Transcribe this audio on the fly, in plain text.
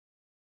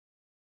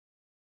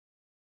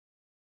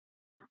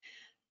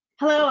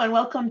Hello and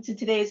welcome to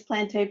today's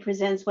Plantae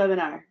Presents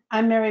webinar.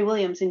 I'm Mary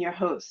Williams and your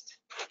host.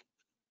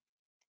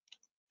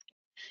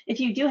 If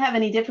you do have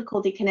any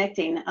difficulty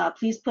connecting,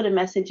 please put a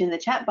message in the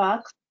chat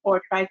box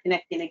or try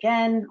connecting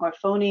again or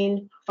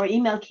phoning or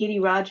email Katie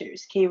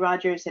Rogers,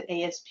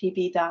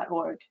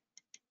 krogers@aspb.org.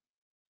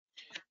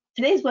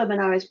 Today's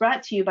webinar is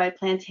brought to you by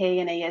Plantae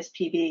and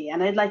ASPB,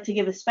 and I'd like to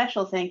give a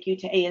special thank you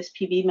to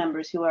ASPB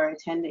members who are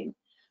attending.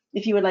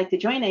 If you would like to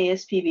join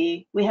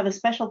ASPB, we have a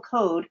special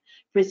code,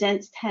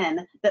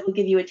 PRESENTS10, that will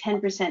give you a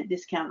 10%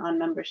 discount on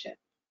membership.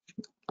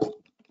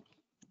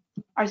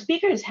 Our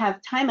speakers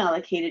have time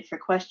allocated for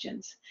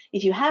questions.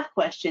 If you have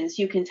questions,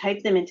 you can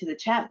type them into the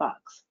chat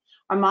box.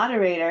 Our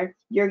moderator,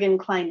 Jürgen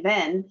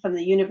Klein-Venn from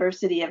the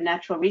University of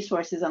Natural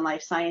Resources and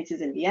Life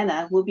Sciences in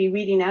Vienna, will be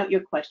reading out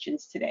your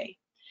questions today.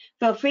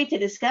 Feel free to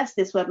discuss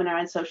this webinar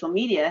on social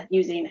media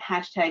using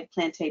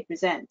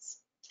 #PlantaePresents.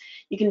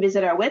 You can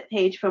visit our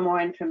webpage for more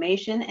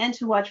information and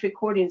to watch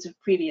recordings of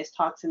previous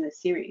talks in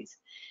this series.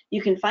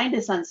 You can find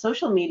us on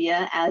social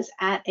media as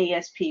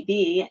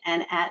 @ASPB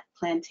and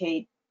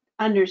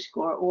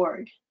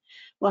 @Plantae_org.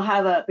 We'll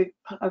have a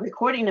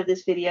recording of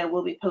this video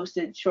will be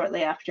posted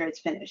shortly after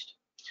it's finished.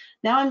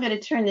 Now I'm going to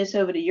turn this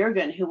over to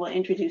Jürgen, who will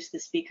introduce the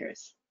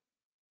speakers.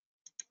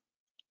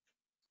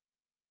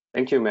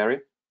 Thank you, Mary.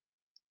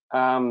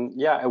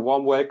 Yeah, a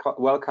warm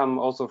welcome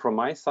also from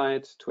my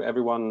side to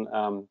everyone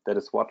that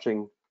is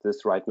watching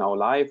this right now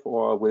live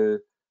or will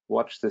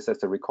watch this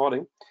as a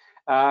recording.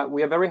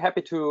 We are very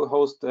happy to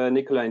host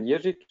Nicola and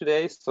Jiří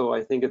today, so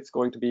I think it's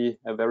going to be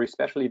a very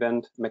special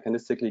event,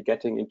 mechanistically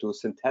getting into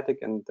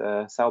synthetic and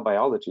cell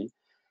biology.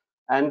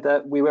 And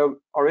we were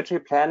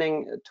originally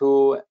planning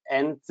to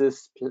end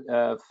this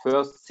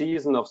first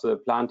season of the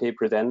Plantae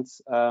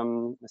Presents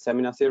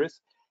seminar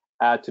series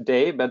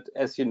today, but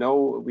as you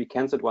know, we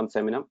canceled one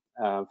seminar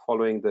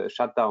following the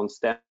shutdown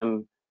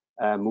STEM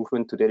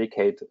movement to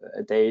dedicate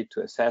a day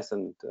to assess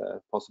and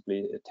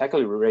possibly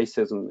tackle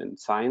racism in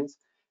science.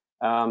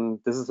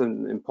 This is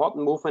an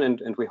important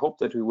movement, and we hope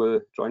that we will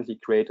jointly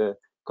create a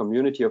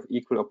community of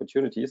equal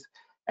opportunities.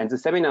 And the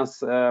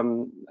seminars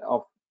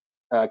of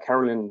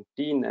Caroline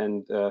Dean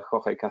and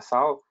Jorge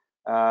Casal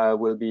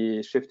will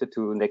be shifted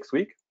to next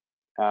week,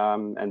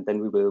 and then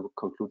we will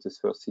conclude this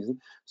first season.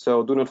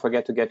 So do not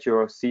forget to get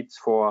your seats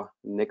for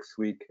next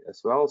week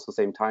as well, so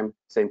same time,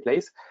 same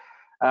place.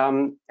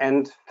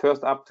 And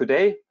first up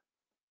today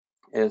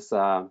is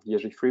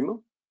Jiří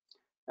Friml.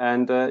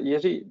 And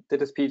Jiří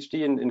did his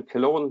PhD in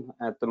Cologne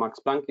at the Max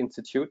Planck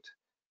Institute.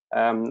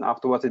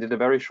 Afterwards, he did a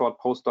very short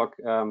postdoc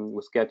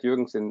with Gerd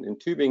Jürgens in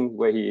Tübingen,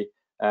 where he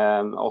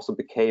also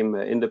became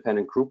an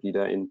independent group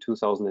leader in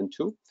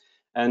 2002.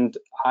 And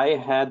I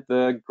had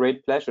the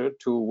great pleasure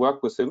to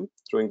work with him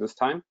during this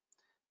time.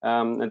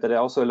 And that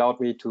also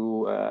allowed me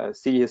to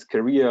see his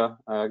career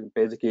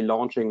basically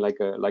launching like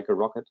a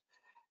rocket.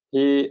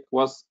 He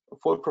was a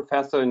full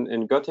professor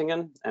in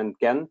Göttingen and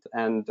Ghent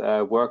and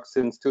worked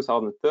since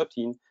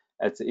 2013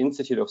 at the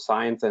Institute of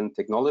Science and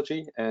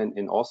Technology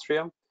in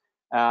Austria.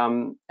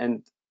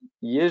 And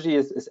Jiří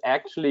is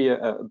actually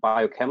a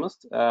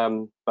biochemist,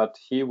 but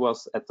he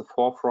was at the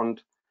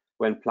forefront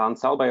when plant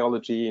cell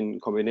biology in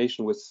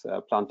combination with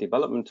plant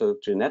developmental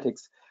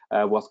genetics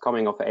was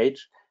coming of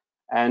age.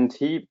 And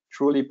he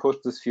truly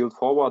pushed this field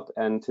forward,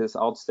 and his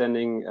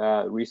outstanding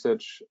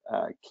research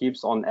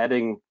keeps on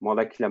adding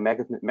molecular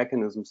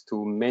mechanisms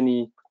to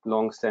many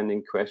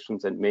long-standing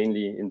questions, and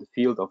mainly in the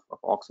field of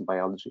auxin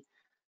biology.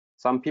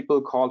 Some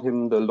people call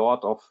him the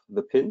Lord of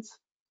the Pins,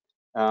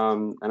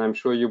 and I'm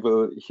sure you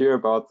will hear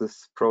about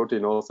this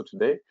protein also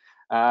today.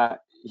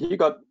 He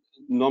got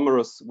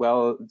numerous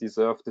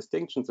well-deserved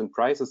distinctions and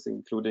prizes,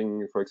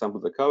 including, for example,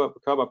 the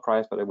Kerber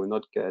Prize, but I will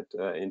not get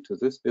into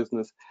this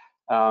business.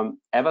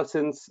 Ever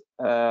since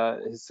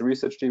his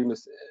research team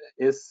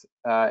is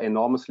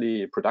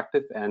enormously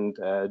productive, and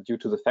due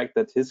to the fact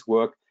that his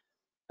work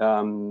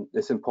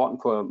is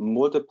important for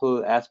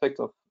multiple aspects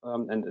of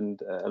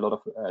and a lot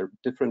of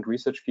different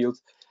research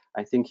fields,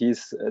 I think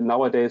he's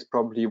nowadays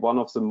probably one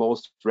of the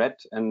most read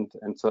and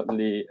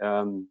certainly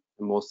the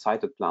most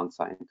cited plant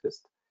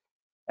scientists.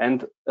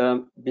 And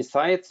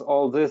besides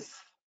all this,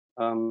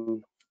 I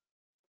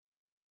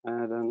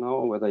don't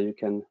know whether you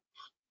can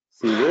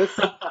see this.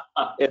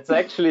 It's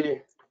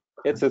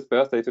his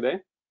birthday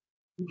today,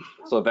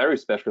 so a very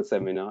special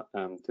seminar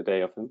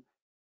today of him.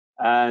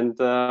 And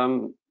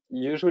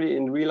usually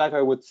in real life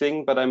I would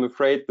sing, but I'm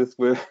afraid this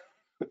will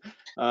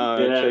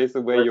chase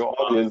away your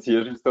audience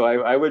here. So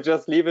I will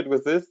just leave it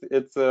with this.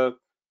 It's a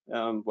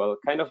well,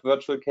 kind of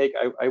virtual cake.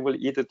 I will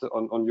eat it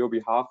on your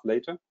behalf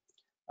later.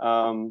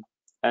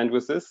 And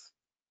with this,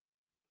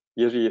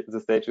 Jiří,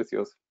 the stage is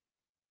yours.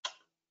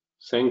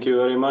 Thank you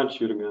very much,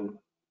 Jürgen.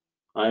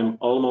 I'm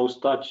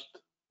almost touched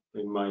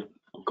in my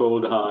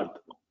cold heart.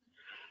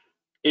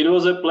 It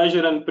was a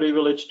pleasure and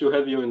privilege to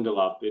have you in the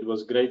lab. It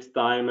was great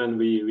time, and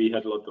we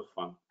had a lot of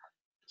fun.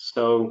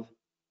 So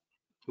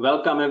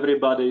welcome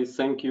everybody.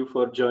 Thank you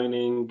for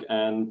joining.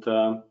 And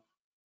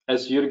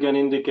as Jürgen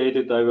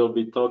indicated, I will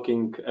be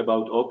talking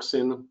about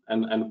auxin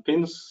and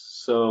pins.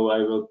 So I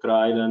will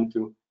try then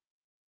to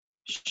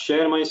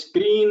share my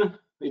screen.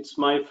 It's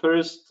my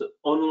first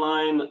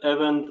online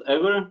event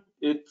ever.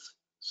 It's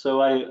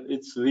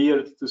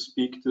weird to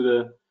speak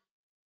to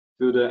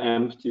the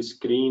empty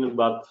screen,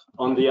 but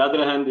on the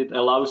other hand, it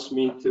allows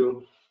me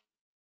to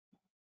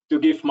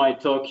give my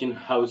talk in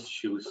house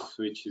shoes,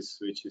 which is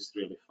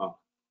really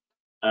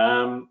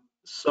fun.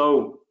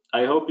 So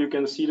I hope you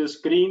can see the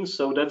screen.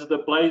 So that's the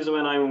place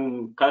when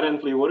I'm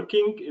currently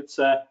working. It's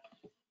a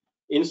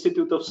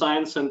Institute of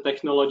Science and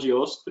Technology,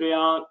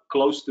 Austria,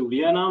 close to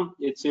Vienna.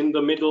 It's in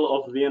the middle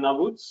of Vienna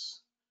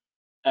woods.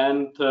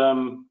 And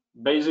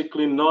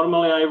basically,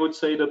 normally I would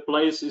say the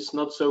place is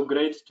not so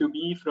great to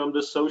be from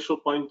the social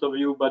point of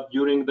view, but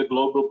during the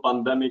global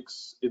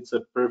pandemics, it's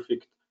a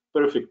perfect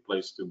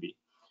place to be.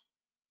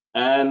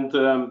 And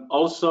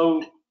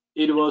also,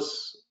 it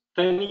was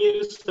 10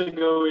 years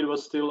ago, it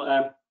was still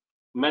a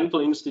mental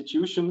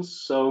institution.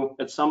 So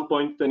at some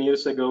point 10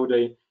 years ago,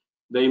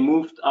 they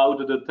moved out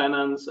the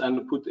tenants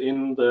and put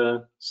in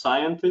the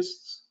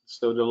scientists.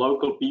 So the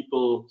local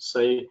people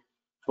say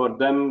for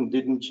them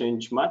didn't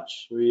change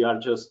much. We are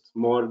just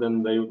more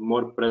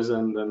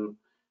present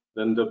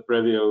than the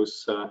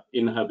previous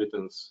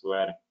inhabitants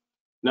were.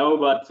 No,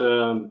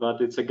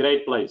 but it's a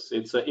great place.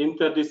 It's an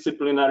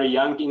interdisciplinary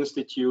young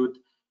institute.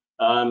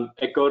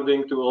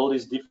 According to all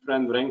these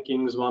different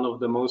rankings, one of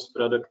the most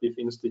productive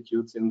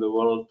institutes in the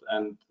world,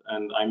 and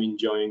I'm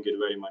enjoying it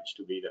very much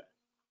to be there.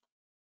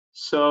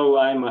 So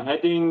I'm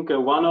heading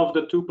one of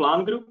the 2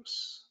 plant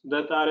groups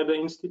that are at the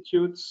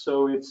institute.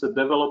 So it's a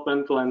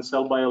developmental and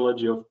cell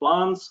biology of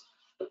plants.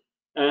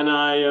 And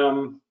I,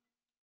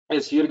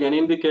 as Jürgen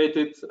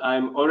indicated,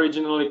 I'm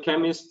originally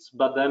chemist,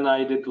 but then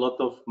I did a lot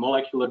of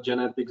molecular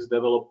genetics,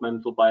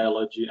 developmental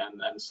biology,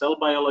 and cell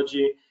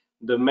biology.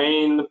 The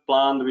main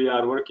plant we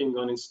are working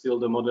on is still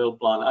the model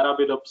plant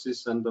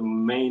Arabidopsis, and the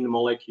main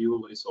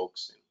molecule is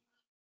auxin.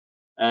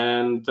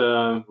 And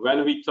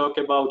when we talk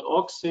about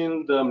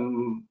auxin,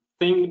 the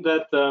thing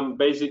that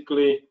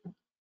basically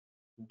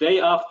day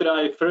after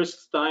I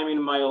first time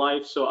in my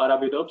life saw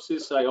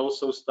Arabidopsis, I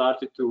also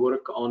started to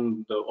work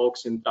on the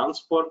auxin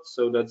transport.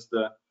 So that's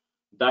the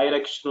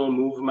directional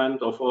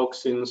movement of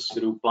auxins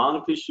through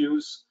plant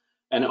tissues.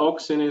 And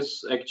auxin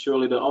is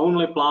actually the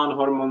only plant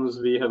hormones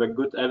we have a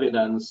good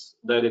evidence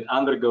that it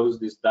undergoes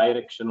this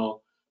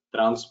directional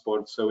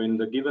transport. So in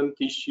the given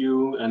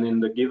tissue and in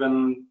the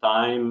given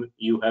time,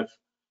 you have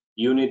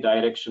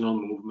unidirectional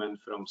movement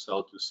from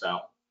cell to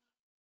cell.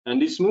 And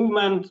this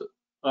movement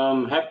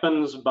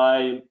happens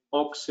by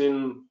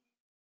auxin,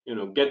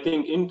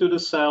 getting into the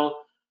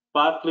cell,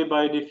 partly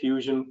by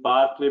diffusion,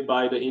 partly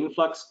by the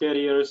influx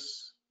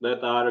carriers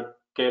that are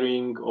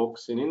carrying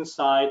auxin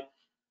inside.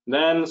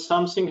 Then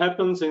something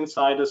happens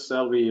inside the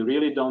cell, we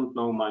really don't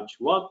know much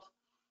what.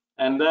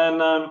 And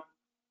then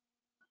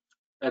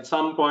at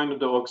some point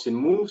the auxin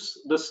moves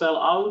the cell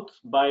out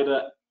by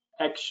the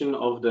action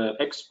of the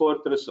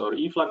exporters or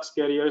efflux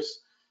carriers.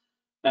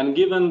 And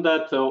given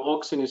that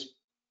auxin is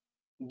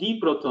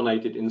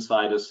deprotonated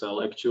inside the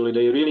cell, actually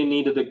they really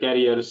needed the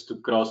carriers to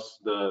cross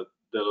the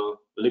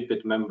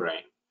lipid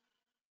membrane.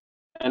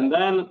 And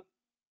then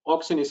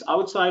auxin is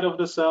outside of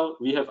the cell.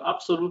 We have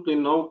absolutely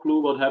no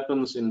clue what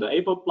happens in the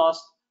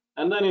apoplast,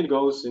 and then it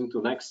goes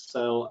into next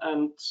cell,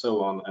 and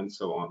so on and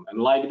so on.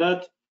 And like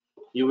that,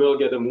 you will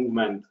get a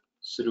movement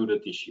through the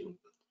tissue.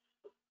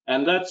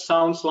 And that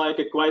sounds like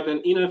quite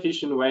an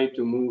inefficient way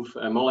to move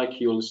a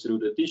molecule through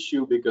the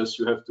tissue, because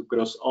you have to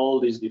cross all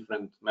these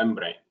different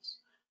membranes.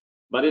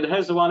 But it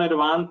has one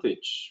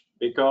advantage,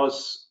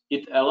 because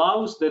it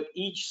allows that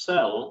each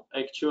cell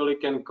actually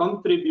can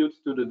contribute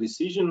to the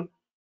decision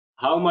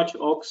how much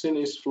auxin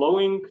is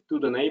flowing to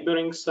the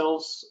neighboring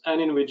cells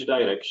and in which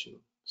direction.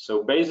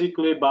 So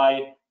basically,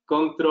 by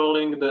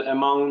controlling the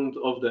amount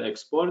of the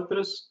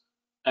exporters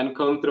and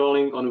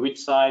controlling on which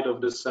side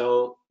of the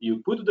cell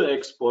you put the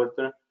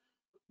exporter,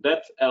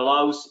 that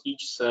allows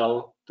each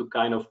cell to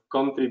kind of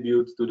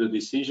contribute to the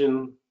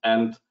decision,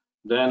 and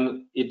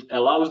then it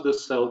allows the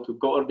cell to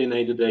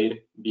coordinate their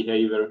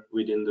behavior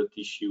within the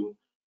tissue,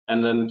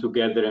 and then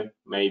together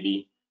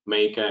maybe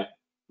make a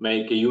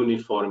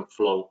uniform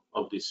flow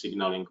of this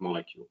signaling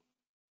molecule.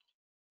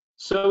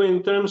 So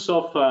in terms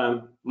of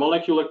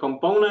molecular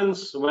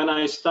components, when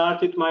I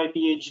started my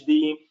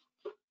PhD,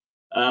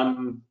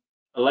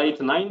 late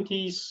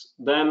 90s,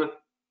 then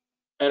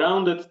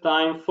around that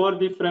time, 4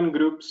 different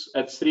groups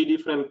at 3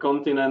 different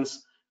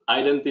continents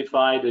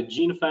identified a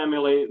gene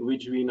family,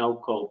 which we now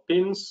call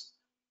PINs,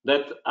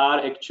 that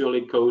are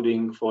actually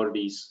coding for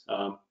these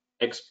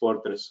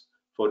exporters,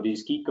 for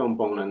these key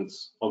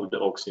components of the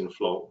auxin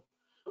flow.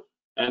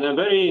 And a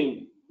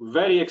very,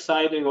 very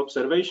exciting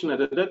observation at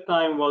that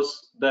time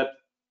was that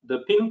the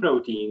PIN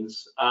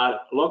proteins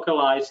are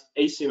localized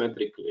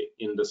asymmetrically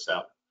in the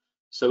cell.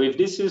 So if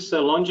this is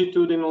a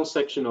longitudinal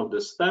section of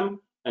the stem,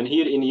 and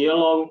here in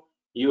yellow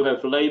you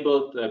have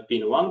labeled a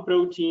PIN1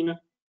 protein,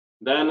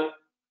 then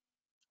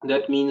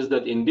that means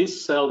that in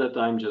this cell that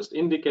I'm just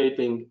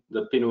indicating,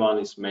 the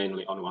PIN1 is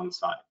mainly on one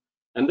side.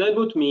 And that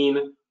would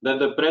mean that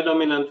the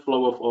predominant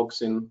flow of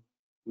auxin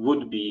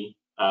would be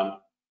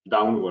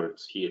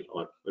downwards here,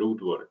 or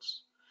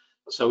rootwards.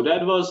 So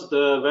that was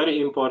the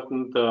very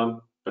important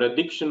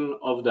prediction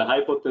of the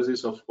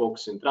hypothesis of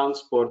auxin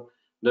transport,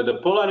 that the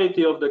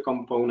polarity of the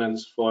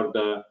components for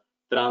the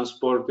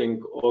transporting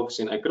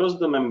auxin across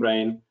the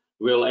membrane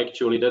will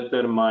actually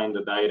determine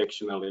the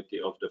directionality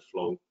of the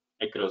flow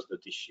across the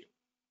tissue.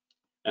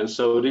 And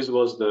so this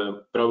was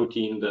the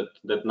protein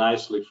that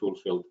nicely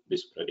fulfilled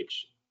this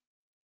prediction.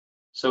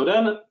 So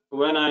then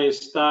when I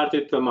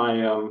started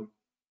my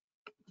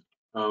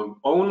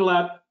own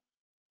lab,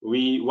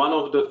 one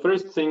of the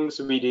first things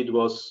we did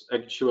was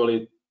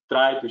actually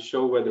try to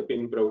show whether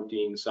pin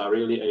proteins are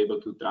really able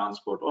to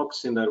transport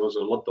auxin. There was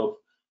a lot of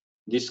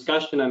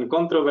discussion and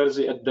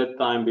controversy at that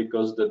time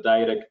because the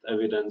direct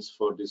evidence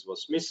for this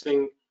was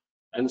missing.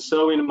 And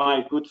so in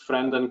my good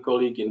friend and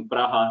colleague in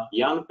Praha,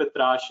 Jan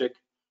Petrášek,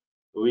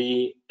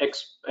 we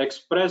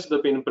expressed the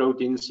pin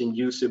proteins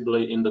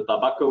inducibly in the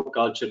tobacco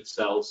cultured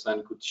cells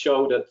and could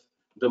show that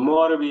the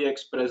more we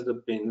express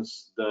the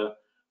pins, the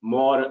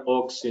more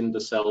auxin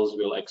the cells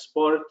will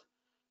export.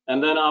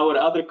 And then our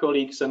other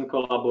colleagues and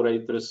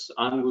collaborators,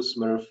 Angus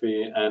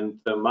Murphy and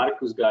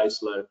Markus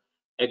Geisler,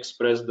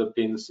 expressed the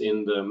pins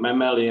in the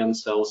mammalian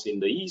cells in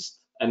the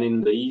yeast, and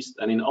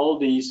in all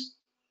these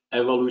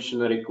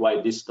evolutionary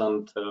quite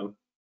distant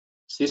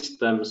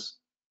systems,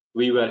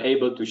 we were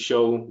able to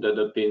show that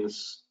the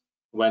pins,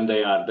 when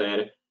they are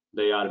there,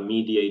 they are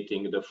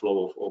mediating the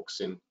flow of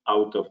auxin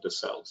out of the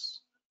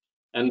cells.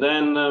 And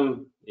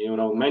then, you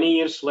know, many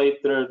years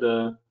later,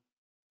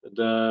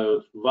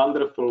 the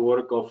wonderful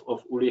work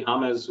of Uli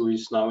Hames, who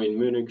is now in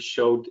Munich,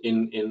 showed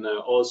in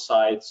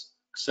oocytes,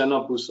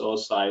 Xenopus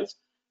oocytes,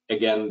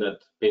 again,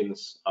 that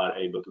pins are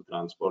able to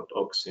transport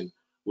auxin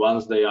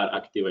once they are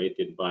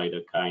activated by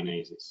the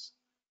kinases.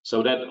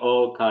 So that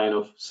all kind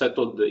of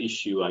settled the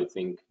issue, I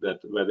think, that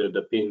whether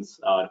the pins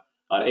are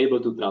able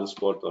to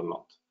transport or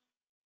not.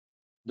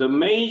 The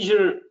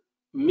major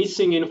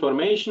missing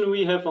information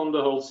we have on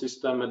the whole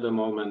system at the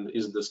moment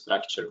is the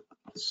structure.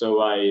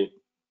 So I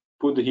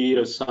put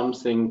here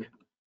something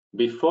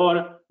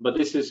before, but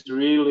this is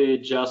really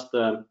just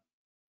an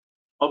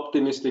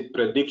optimistic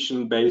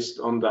prediction based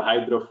on the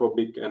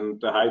hydrophobic and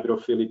the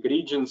hydrophilic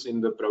regions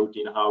in the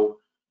protein,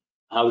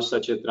 how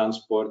such a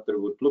transporter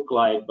would look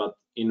like, but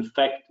in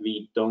fact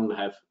we don't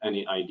have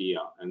any idea.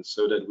 And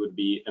so that would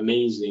be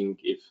amazing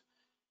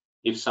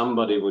if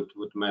somebody would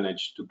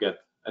manage to get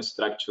a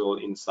structural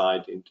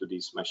insight into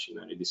this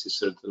machinery. This is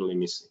certainly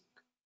missing.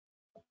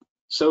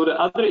 So the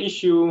other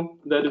issue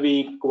that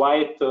we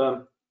quite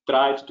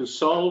tried to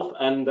solve,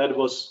 and that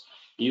was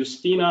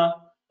Justina,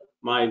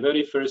 my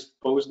very first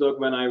postdoc.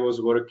 When I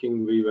was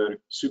working, we were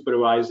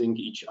supervising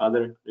each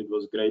other. It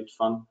was great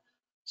fun.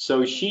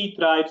 So she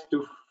tried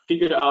to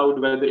figure out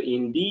whether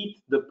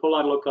indeed the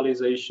polar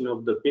localization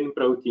of the pin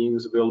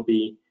proteins will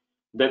be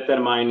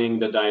determining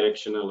the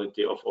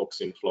directionality of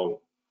auxin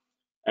flow.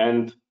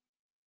 And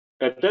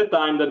at that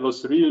time, that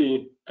was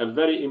really a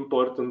very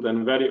important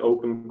and very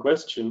open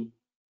question,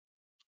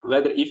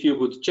 whether if you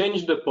would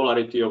change the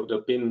polarity of the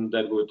pin,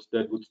 that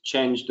would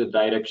change the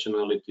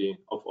directionality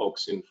of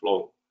auxin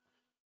flow.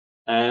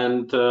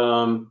 And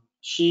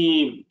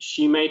she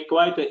made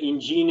quite an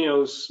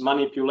ingenious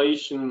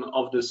manipulation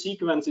of the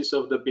sequences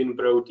of the pin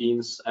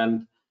proteins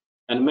and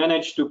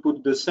managed to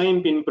put the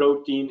same pin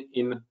protein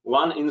in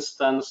one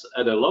instance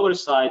at the lower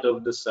side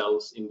of the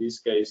cells. In this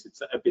case, it's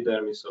the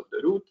epidermis of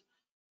the root.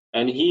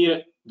 And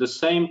here, the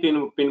same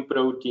pin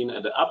protein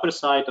at the upper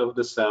side of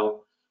the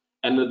cell.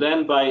 And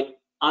then by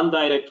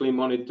indirectly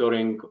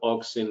monitoring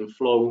auxin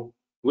flow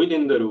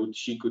within the root,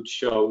 she could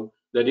show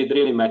that it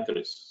really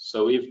matters.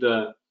 So if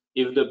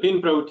the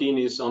pin protein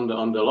is on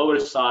the lower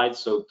side,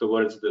 so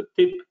towards the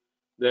tip,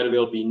 there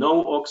will be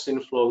no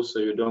auxin flow, so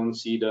you don't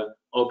see the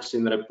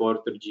auxin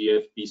reporter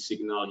GFP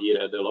signal here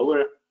at the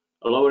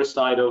lower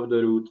side of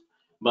the root.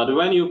 But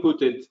when you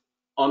put it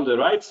on the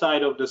right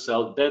side of the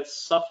cell,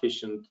 that's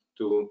sufficient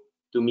to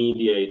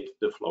mediate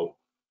the flow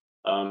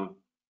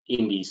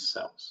in these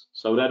cells.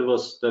 So that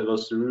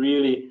was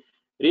really,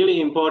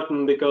 really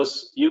important,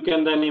 because you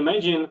can then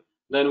imagine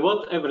then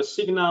whatever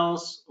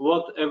signals,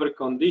 whatever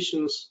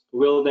conditions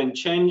will then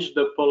change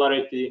the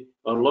polarity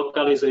or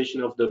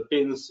localization of the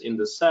pins in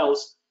the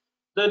cells,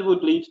 that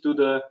would lead to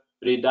the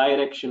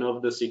redirection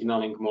of the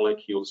signaling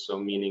molecules, so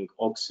meaning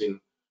auxin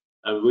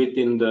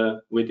within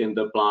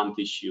the plant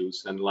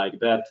tissues. And like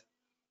that,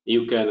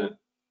 you can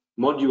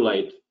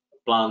modulate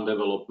plant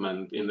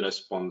development in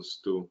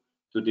response to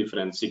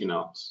different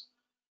signals.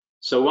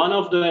 So one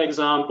of the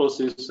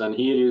examples is, and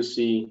here you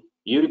see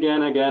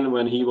Jürgen again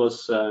when he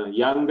was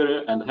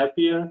younger and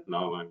happier.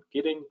 No, I'm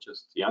kidding,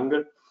 just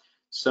younger.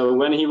 So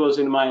when he was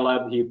in my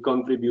lab, he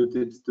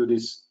contributed to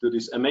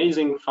this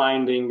amazing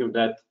finding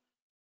that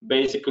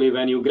basically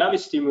when you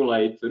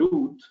gravity-stimulate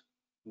root,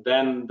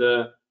 then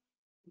the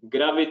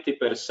gravity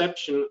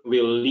perception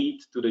will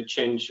lead to the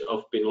change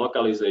of pin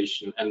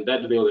localization, and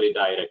that will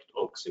redirect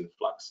auxin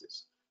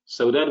fluxes.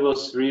 So that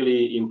was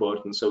really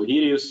important. So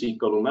here you see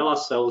columella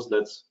cells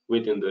that's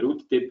within the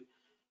root tip.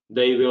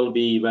 They will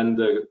be, when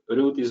the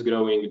root is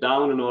growing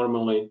down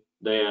normally,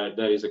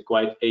 there is a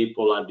quite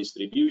apolar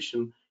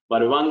distribution.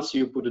 But once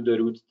you put the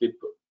root tip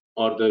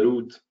or the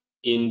root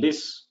in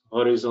this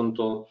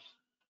horizontal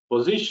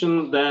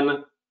position,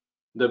 then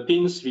the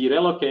pin sphere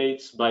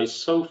relocates by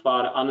so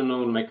far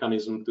unknown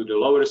mechanism to the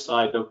lower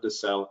side of the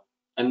cell,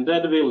 and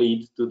that will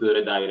lead to the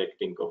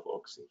redirecting of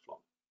auxin flow.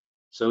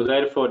 So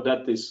therefore,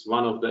 that is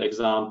one of the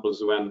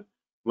examples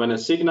when a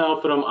signal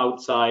from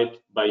outside,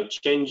 by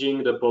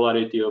changing the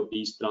polarity of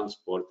these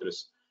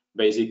transporters,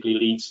 basically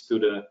leads to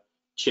the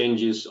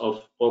changes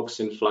of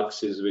auxin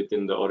fluxes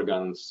within the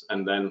organs,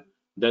 and then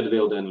that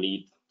will then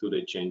lead to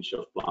the change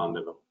of plant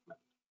development.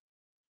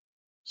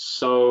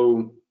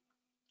 So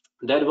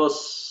that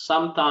was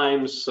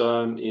sometimes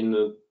in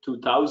the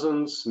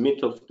 2000s,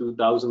 mid of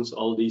 2000s,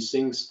 all these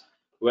things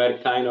were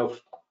kind of,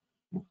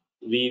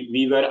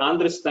 we were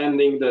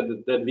understanding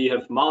that we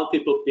have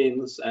multiple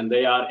pins and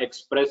they are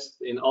expressed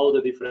in all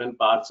the different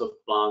parts of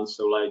plants.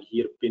 So like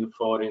here, pin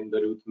 4 in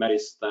the root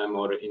meristem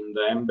or in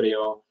the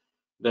embryo.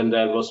 Then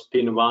there was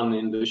pin 1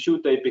 in the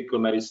shoot apical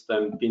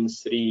meristem, pin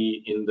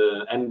 3 in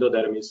the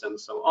endodermis, and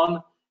so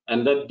on.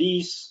 And that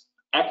these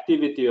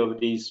activity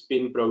of these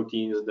pin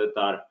proteins that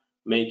are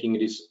making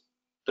this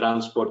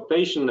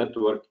transportation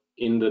network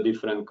in the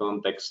different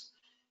contexts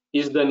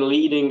is then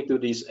leading to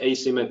this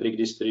asymmetric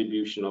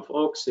distribution of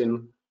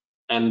auxin,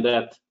 and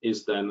that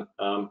is then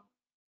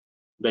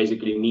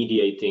basically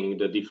mediating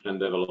the different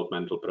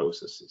developmental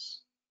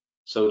processes.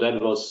 So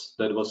that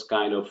was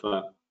kind of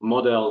a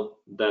model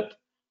that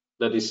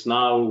is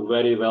now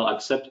very well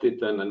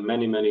accepted, and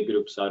many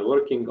groups are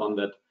working on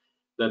that.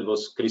 That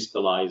was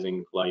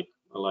crystallizing like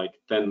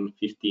 10-15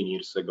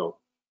 years ago.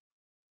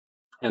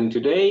 And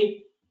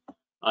today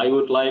I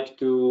would like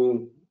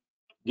to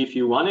give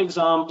you one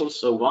example.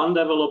 So one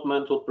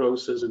developmental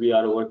process we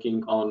are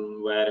working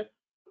on where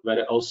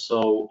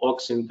also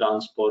auxin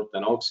transport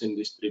and auxin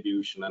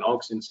distribution and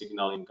auxin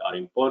signaling are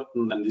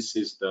important, and this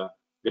is the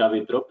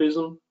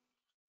gravitropism.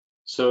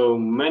 So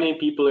many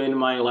people in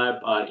my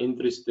lab are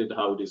interested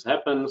how this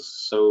happens.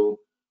 So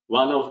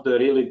one of the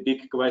really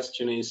big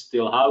question is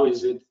still, how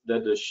is it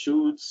that the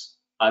shoots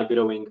are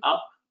growing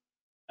up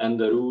and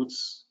the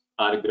roots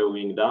are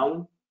growing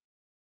down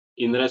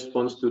in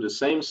response to the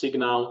same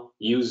signal,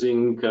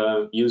 using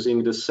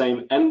the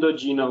same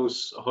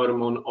endogenous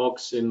hormone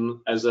auxin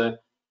as a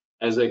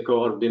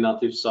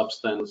coordinative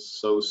substance.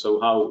 So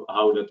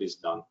how that is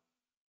done,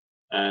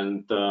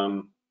 and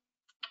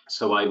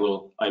so I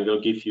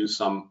will give you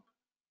some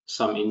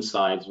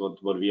insights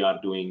what we are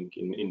doing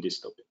in this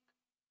topic.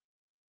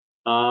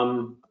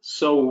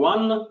 So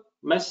one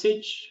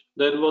message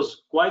that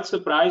was quite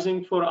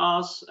surprising for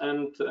us,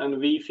 and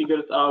we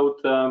figured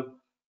out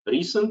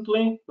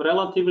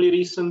relatively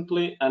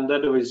recently, and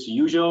that was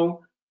Jiří,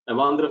 a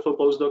wonderful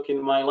postdoc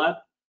in my lab.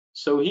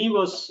 So he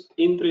was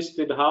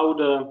interested how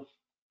the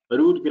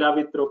root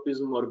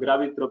gravitropism or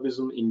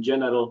gravitropism in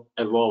general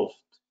evolved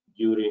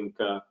during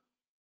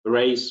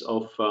race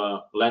of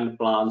land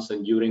plants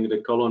and during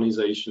the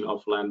colonization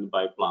of land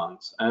by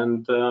plants.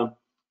 And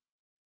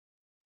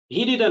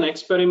he did an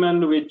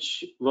experiment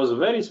which was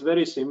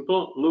very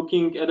simple,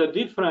 looking at a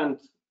different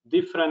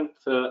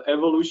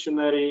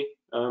evolutionary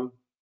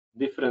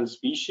different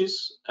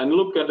species, and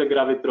look at the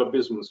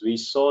gravitropisms. We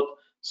thought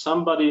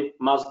somebody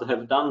must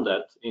have done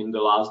that in the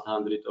last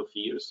 100 of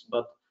years,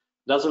 but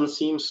doesn't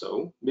seem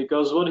so,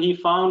 because what he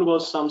found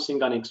was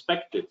something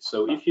unexpected.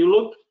 So if you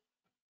look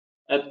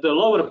at the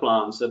lower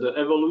plants, at the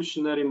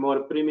evolutionary more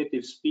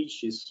primitive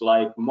species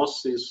like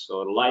mosses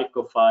or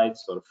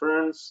lycophytes or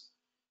ferns,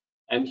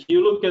 and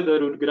you look at the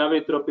root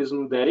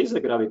gravitropism, there is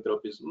a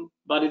gravitropism,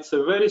 but it's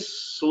a very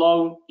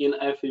slow,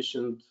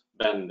 inefficient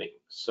bending.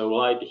 So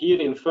like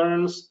here in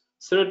ferns,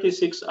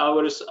 36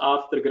 hours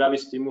after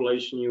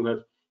gravistimulation, you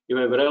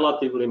have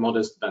relatively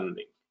modest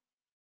bending.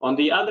 On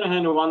the other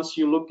hand, once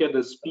you look at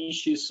the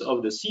species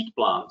of the seed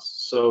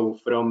plants, so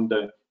from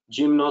the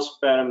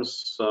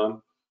gymnosperms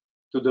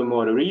to the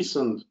more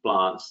recent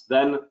plants,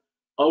 then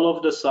all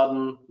of a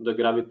sudden the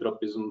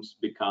gravitropisms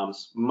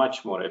becomes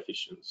much more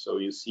efficient. So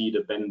you see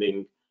the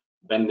bending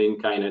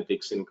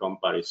kinetics in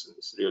comparison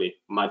is really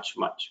much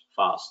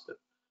faster.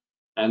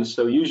 And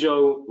so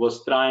Jiří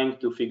was trying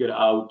to figure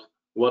out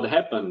what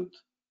happened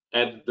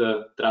at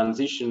the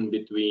transition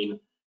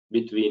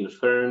between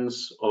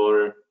ferns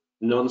or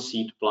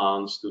non-seed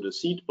plants to the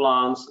seed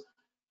plants,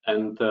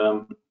 and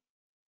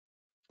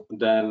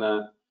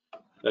then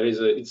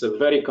it's a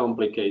very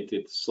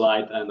complicated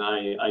slide, and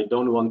I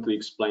don't want to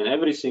explain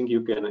everything.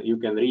 You can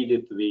read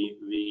it.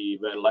 We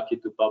were lucky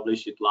to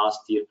publish it last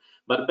year.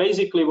 But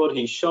basically, what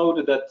he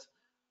showed that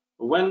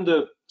when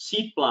the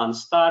seed plant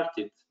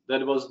started,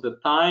 that was the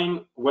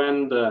time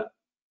when the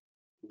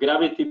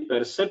gravity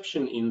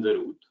perception in the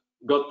root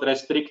got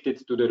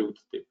restricted to the root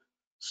tip.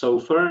 So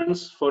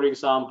ferns, for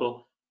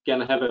example,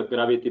 can have a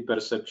gravity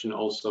perception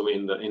also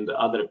in the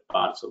other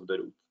parts of the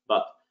root.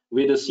 But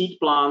with the seed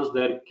plants,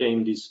 there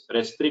came this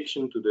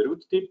restriction to the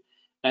root tip,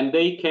 and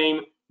they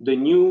came the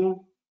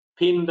new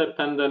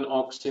pin-dependent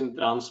auxin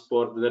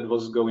transport that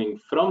was going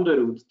from the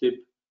root tip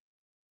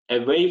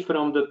away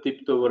from the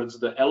tip towards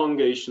the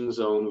elongation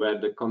zone where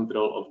the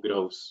control of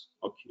growth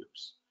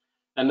occurs.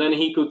 And then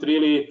he could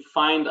really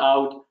find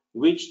out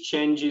which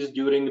changes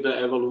during the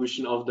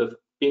evolution of the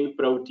pin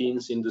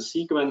proteins in the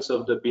sequence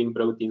of the pin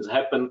proteins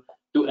happen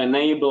to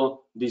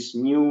enable this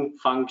new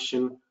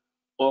function,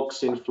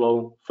 auxin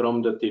flow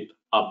from the tip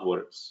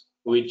upwards,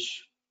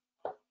 which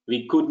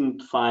we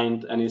couldn't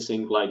find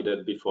anything like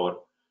that before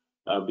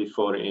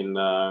in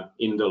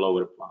the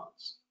lower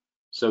plants.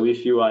 So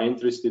if you are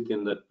interested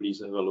in that,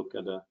 please have a look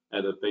at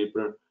the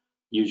paper.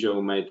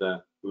 Yuzhou made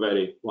a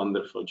very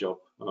wonderful job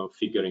of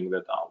figuring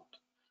that out.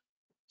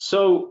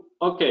 So,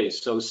 okay,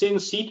 so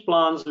since seed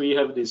plants, we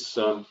have this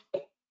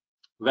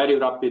very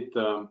rapid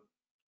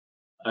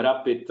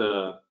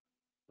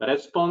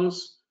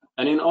response.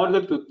 And in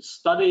order to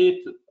study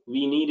it,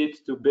 we needed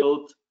to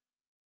build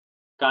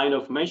kind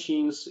of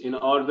machines in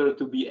order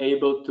to be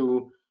able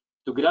to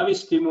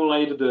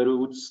gravi-stimulate the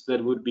roots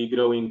that would be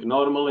growing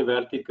normally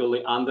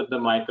vertically under the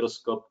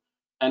microscope,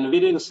 and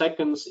within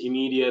seconds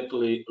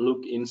immediately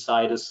look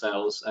inside the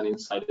cells and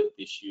inside the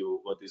tissue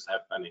what is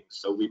happening.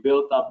 So we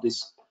built up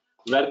this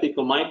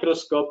vertical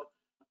microscope.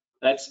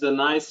 That's the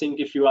nice thing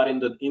if you are in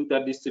the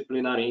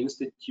interdisciplinary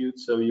institute,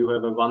 so you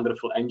have a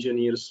wonderful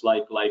engineers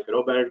like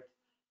Robert.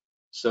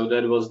 So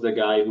that was the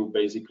guy who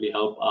basically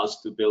helped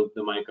us to build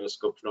the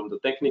microscope from the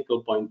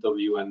technical point of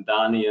view, and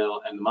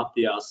Daniel and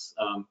Matthias,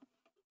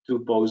 two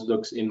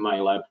postdocs in my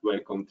lab, were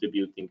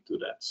contributing to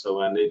that.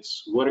 So, and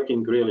it's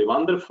working really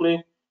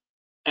wonderfully.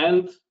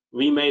 And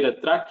we made a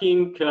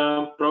tracking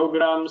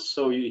program.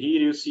 So here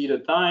you see the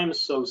time.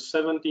 So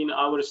 17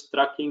 hours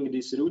tracking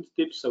this root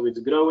tip. So it's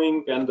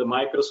growing and the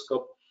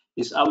microscope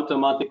is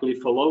automatically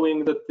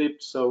following the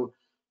tip. So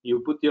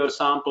you put your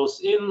samples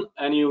in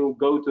and you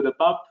go to the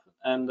pub,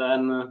 and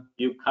then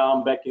you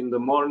come back in the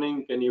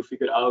morning and you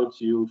figure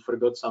out you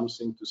forgot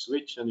something to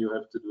switch and you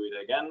have to do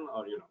it again,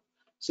 or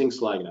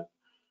things like that.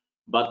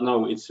 But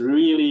no, it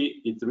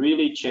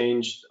really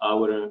changed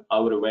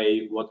our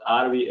way. What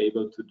are we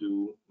able to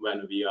do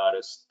when we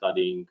are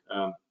studying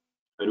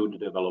root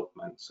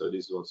development? So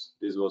this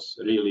was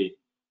really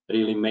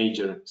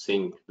major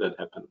thing that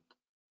happened.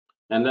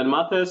 And then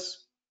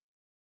Matthias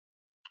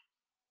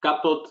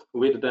coupled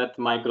with that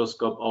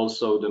microscope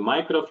also the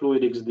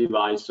microfluidics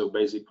device. So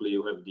basically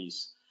you have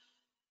these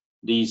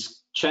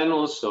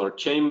channels or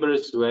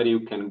chambers where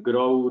you can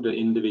grow the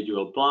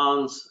individual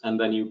plants, and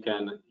then you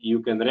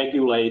can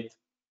regulate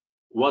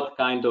what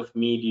kind of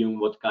medium,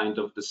 what kind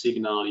of the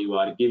signal you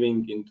are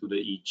giving into the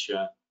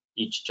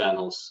each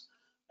channels.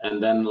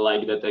 And then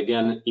like that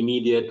again,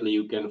 immediately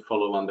you can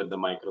follow under the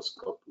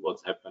microscope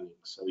what's happening.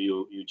 So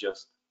you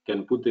just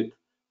can put it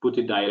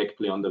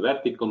directly on the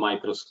vertical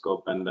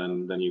microscope, and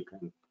then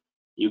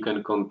you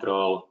can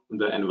control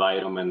the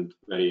environment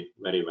very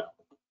well.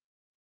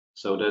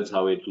 So that's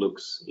how it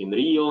looks in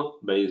real.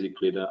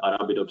 Basically the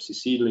Arabidopsis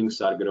seedlings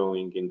are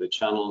growing in the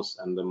channels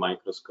and the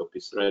microscope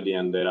is ready,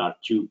 and there are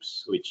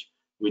tubes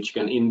which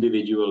can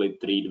individually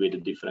treat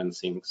with different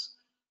things,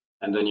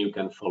 and then you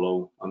can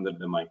follow under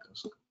the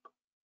microscope.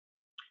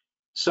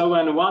 So,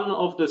 and one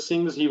of the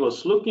things he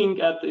was looking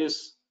at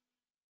is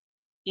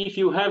if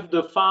you have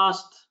the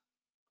fast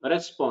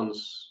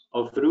response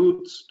of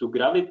roots to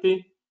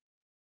gravity,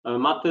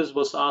 Matthias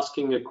was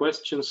asking a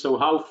question, so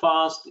how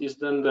fast is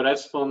then the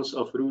response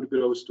of root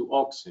growth to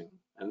auxin?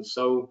 And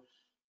so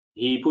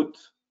he put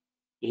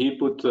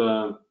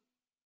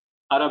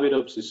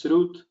Arabidopsis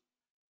root.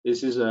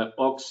 This is an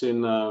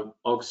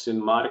auxin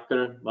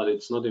marker, but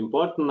it's not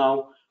important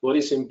now. What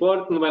is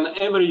important,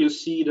 whenever you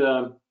see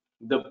the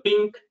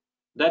pink,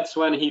 that's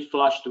when he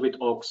flushed with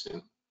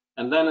auxin.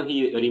 And then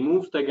he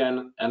removed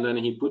again, and then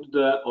he put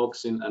the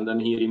auxin, and then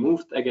he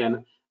removed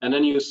again. And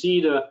then you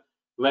see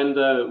when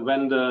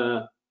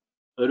the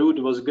root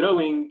was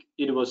growing,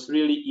 it was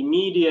really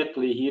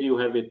immediately, here you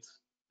have it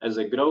as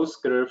a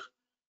growth curve.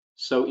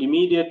 So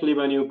immediately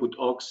when you put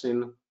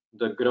auxin,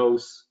 the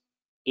growth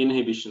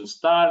inhibition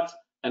starts,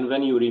 and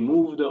when you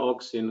remove the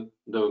auxin,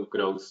 the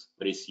growth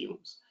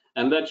resumes.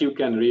 And that you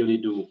can really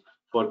do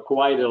for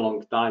quite a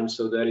long time.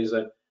 So there is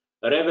a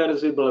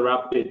reversible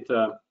rapid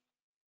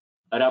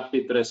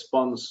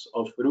response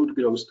of root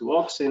growth to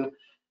auxin.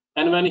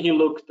 And when he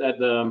looked at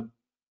the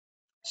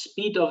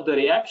speed of the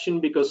reaction,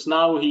 because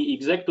now he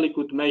exactly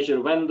could measure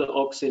when the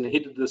auxin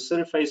hit the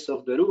surface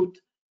of the root,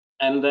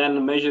 and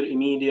then measure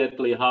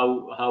immediately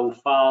how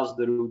fast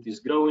the root is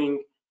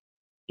growing,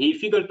 he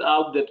figured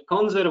out that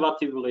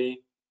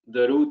conservatively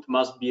the root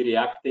must be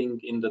reacting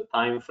in the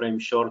time frame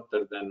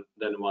shorter than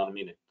 1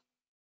 minute.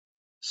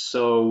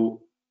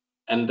 So,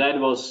 and that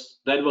was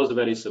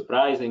very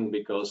surprising,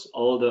 because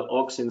all the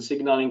auxin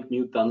signaling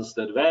mutants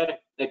that were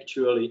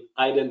actually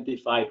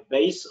identified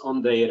based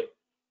on their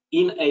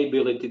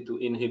inability to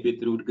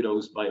inhibit root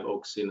growth by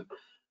auxin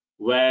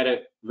were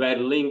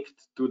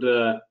linked to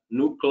the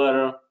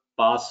nuclear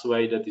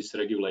pathway that is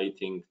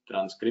regulating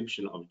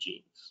transcription of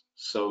genes.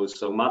 So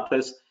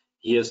Matthias,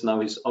 he has now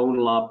his own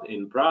lab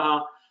in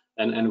Praha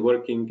and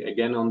working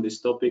again on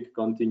this topic,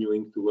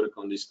 continuing to work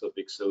on this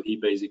topic. So he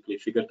basically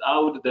figured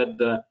out that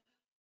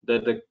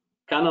the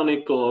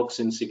canonical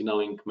auxin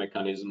signaling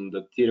mechanism,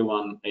 the tier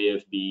 1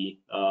 AFB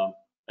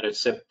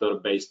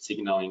receptor-based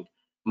signaling,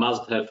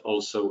 must have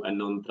also a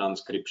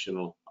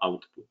non-transcriptional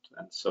output.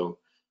 And so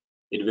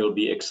it will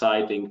be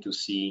exciting to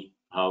see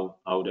how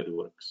that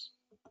works.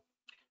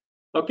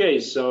 Okay,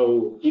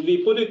 so if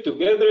we put it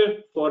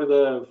together for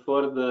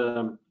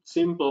the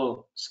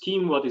simple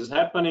scheme, what is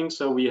happening?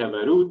 So we have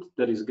a root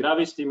that is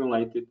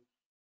gravity-stimulated.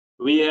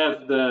 We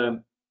have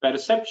the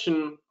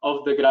perception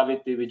of the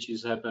gravity which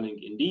is happening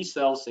in these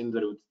cells in the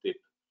root tip.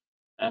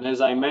 And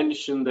as I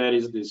mentioned, there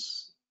is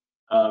this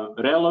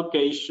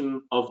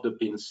relocation of the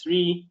pin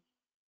 3,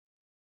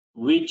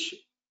 which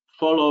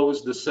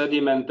follows the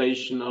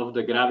sedimentation of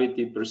the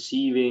gravity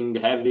perceiving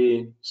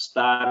heavy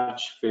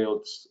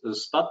starch-filled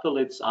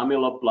statelets,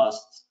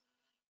 amyloplasts.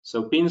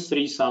 So pin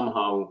 3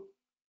 somehow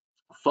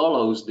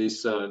follows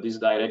this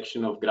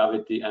direction of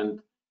gravity and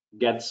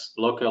gets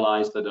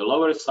localized at the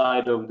lower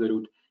side of the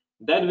root.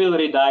 That will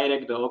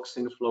redirect the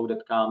auxin flow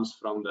that comes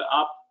from the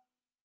up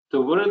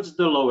towards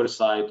the lower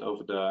side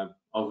of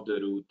the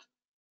root.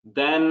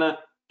 Then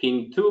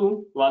pin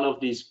 2, one of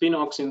these pin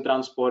auxin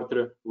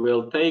transporter,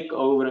 will take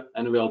over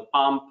and will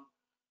pump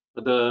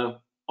the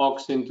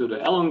auxin to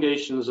the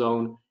elongation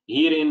zone.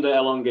 Here in the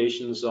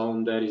elongation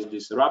zone, there is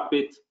this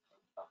rapid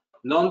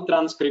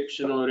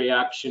non-transcriptional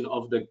reaction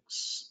of the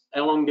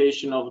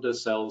elongation of the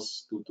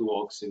cells to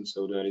auxin.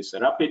 So there is a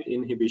rapid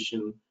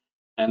inhibition.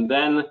 And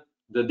then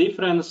the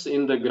difference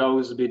in the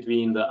growth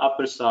between the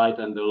upper side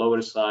and the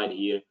lower side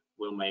here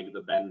will make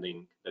the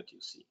bending that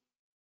you see.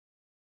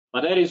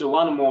 But there is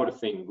one more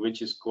thing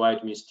which is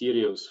quite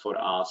mysterious for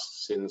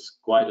us since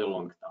quite a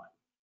long time.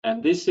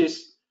 And this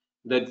is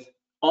that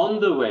on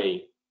the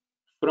way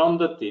from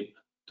the tip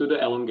to the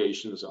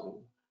elongation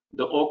zone,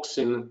 the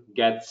auxin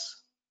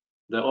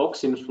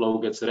flow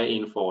gets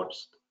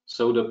reinforced.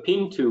 So the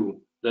pin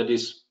 2 that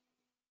is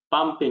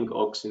pumping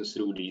auxin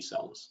through these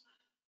cells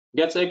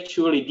gets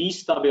actually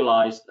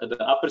destabilized at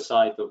the upper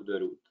side of the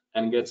root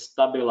and gets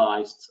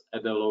stabilized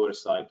at the lower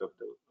side of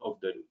the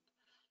root.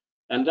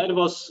 And that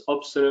was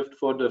observed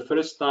for the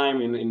first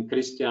time in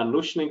Christian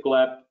Luschnik's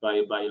lab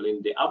by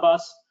Lindy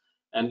Abbas.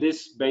 And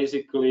this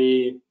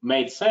basically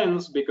made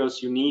sense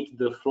because you need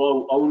the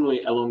flow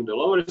only along the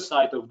lower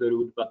side of the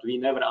root, but we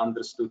never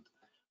understood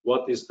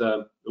what is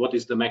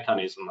the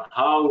mechanism,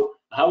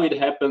 how it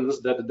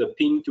happens that the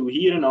pin 2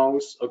 here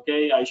knows,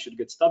 okay, I should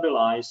get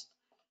stabilized,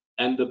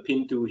 and the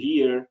pin 2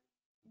 here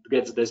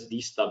gets this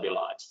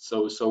destabilized.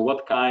 So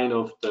what kind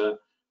of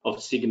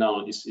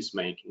signal is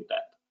making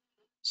that?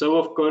 So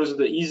of course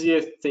the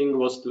easiest thing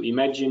was to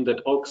imagine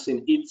that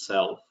auxin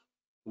itself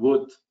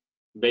would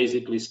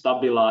basically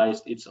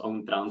stabilize its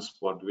own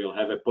transport, will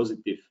have a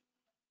positive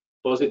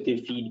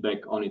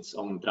feedback on its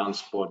own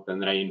transport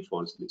and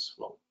reinforce this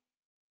flow.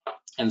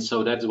 And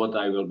so that's what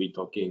I will be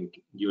talking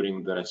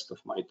during the rest of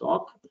my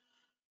talk.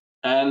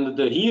 And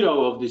the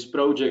hero of this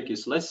project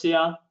is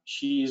Lesia.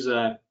 She is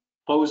a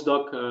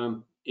postdoc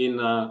in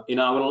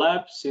our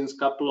lab since a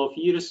couple of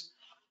years,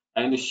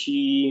 and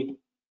she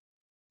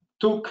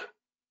took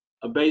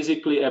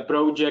basically a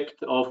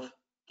project of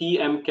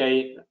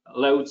TMK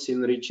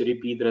leucin-rich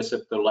repeat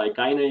receptor-like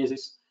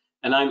kinases.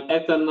 And I'm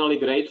eternally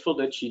grateful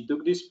that she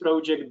took this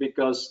project,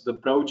 because the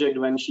project,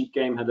 when she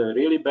came, had a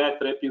really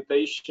bad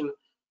reputation.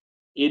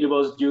 It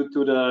was due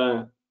to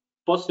the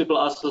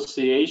possible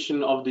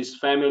association of this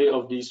family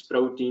of these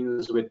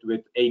proteins with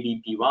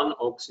ABP1,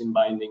 auxin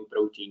binding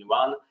protein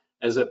 1,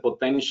 as a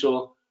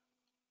potential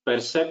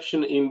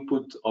perception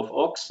input of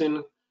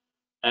auxin.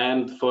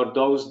 And for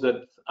those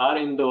that are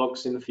in the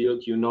auxin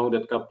field, you know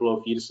that a couple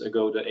of years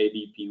ago the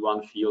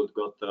ABP1 field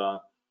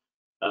got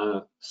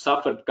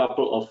suffered a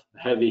couple of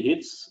heavy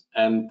hits,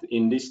 and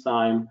in this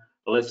time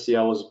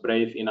Lesia was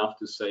brave enough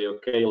to say,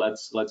 okay,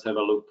 let's have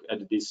a look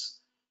at this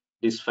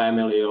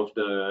family of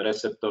the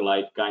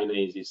receptor-like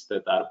kinases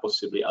that are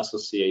possibly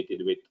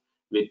associated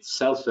with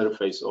cell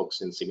surface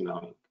auxin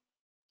signaling.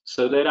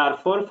 So there are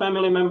 4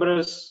 family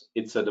members.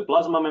 It's at the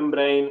plasma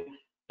membrane,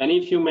 and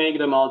if you make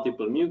the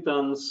multiple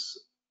mutants,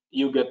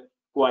 you get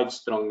quite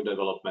strong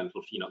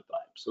developmental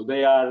phenotype. So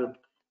they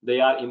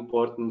are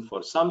important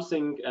for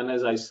something, and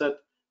as I said,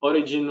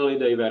 originally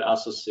they were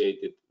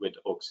associated with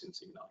auxin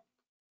signaling.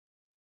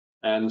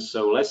 And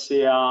so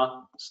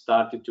Lesia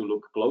started to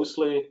look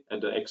closely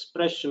at the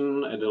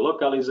expression, at the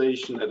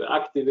localization, at the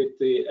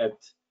activity, at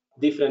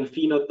different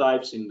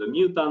phenotypes in the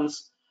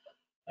mutants.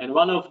 And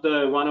one of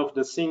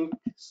the things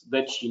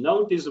that she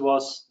noticed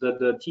was that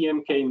the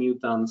TMK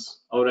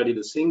mutants, already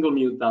the single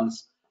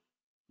mutants,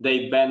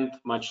 they bend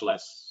much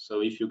less.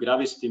 So if you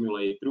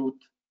gravity-stimulate root,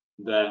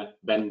 the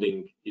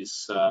bending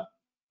is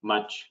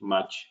much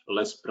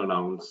less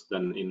pronounced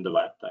than in the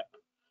wild type.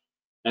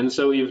 And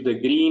so if the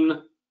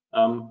green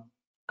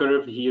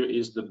curve here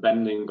is the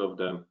bending of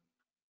the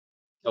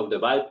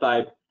wild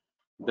type,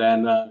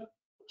 then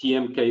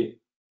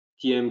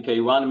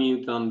TMK1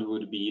 mutant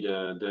would be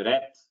the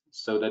red.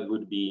 So that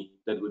would be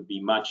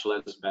much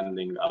less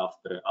bending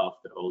after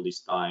all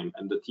this time.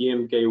 And the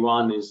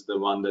TMK1 is the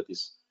one that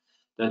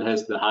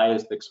has the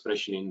highest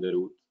expression in the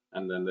root.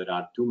 And then there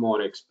are 2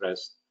 more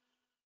expressed.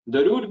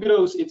 The root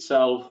growth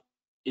itself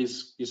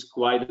is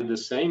quite the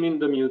same in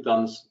the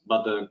mutants,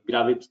 but the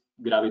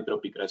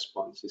gravitropic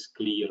response is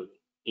clearly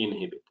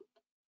inhibited.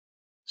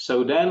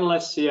 So then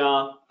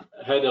Lesia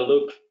had a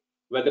look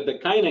whether the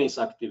kinase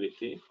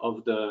activity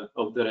of the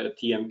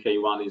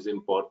TMK1 is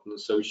important.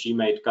 So she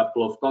made a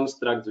couple of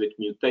constructs with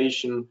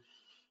mutation.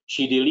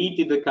 She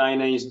deleted the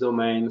kinase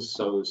domain,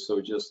 so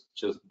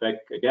just back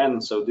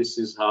again. So this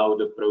is how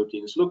the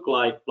proteins look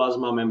like: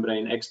 plasma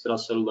membrane,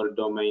 extracellular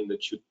domain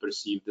that should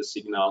perceive the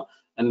signal,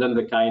 and then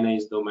the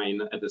kinase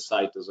domain at the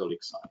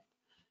cytosolic site.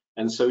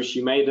 And so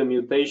she made the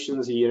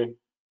mutations here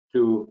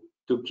to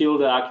kill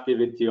the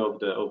activity of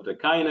the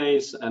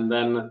kinase, and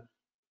then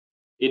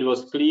it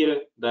was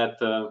clear that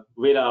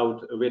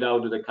without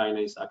the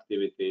kinase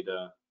activity,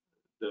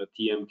 the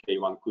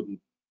TMK1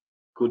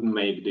 couldn't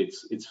make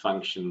its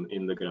function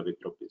in the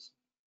gravitropism.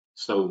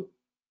 So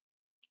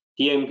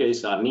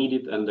TMKs are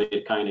needed and the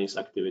kinase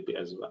activity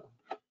as well.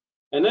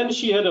 And then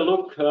she had a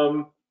look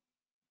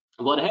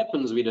what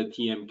happens with the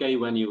TMK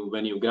when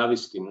you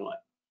gravistimulate.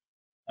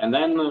 And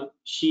then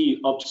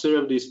she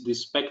observed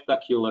this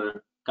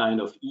spectacular kind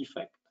of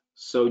effect.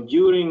 So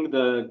during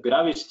the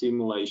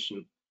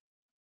gravistimulation,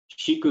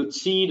 she could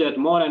see that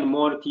more and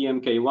more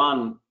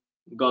TMK1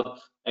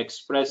 got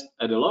expressed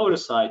at the lower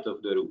side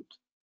of the root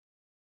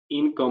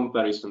in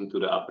comparison to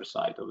the upper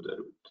side of the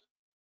root.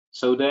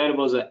 So there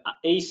was an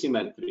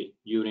asymmetry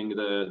during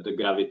the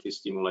gravity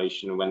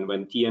stimulation when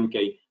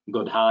TMK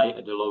got high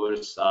at the lower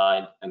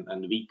side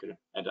and weaker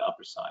at the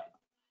upper side.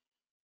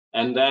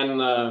 And then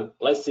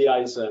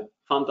Lesia is a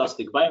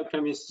fantastic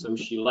biochemist, so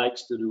she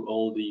likes to do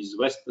all these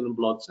Western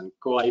blots and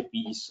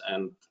co-IPs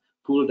and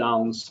pull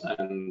downs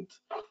and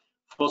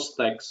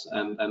Fostex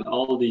and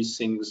all these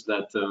things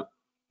that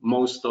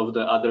most of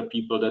the other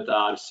people that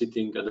are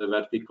sitting at the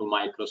vertical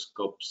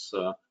microscopes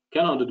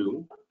cannot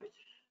do.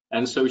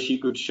 And so she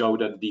could show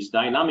that these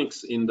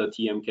dynamics in the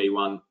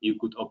TMK1 you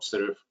could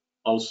observe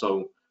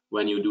also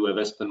when you do a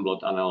Western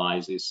blot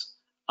analysis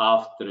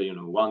after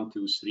 1,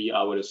 2, 3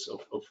 hours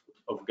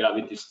of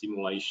gravity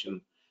stimulation.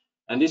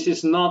 And this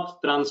is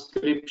not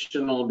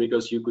transcriptional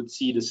because you could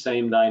see the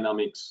same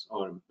dynamics,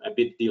 or a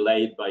bit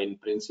delayed, but in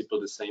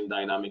principle the same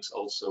dynamics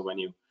also when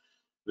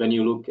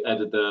you look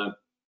at the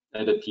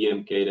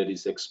TMK that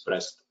is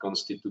expressed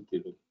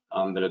constitutively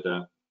under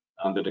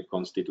the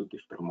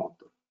constitutive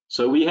promoter.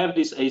 So we have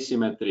this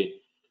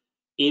asymmetry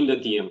in the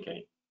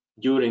TMK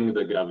during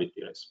the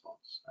gravity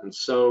response. And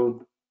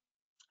so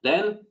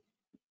then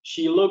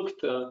she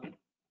looked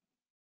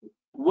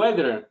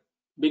whether,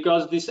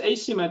 because this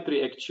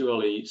asymmetry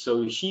actually,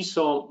 so she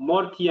saw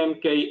more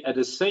TMK at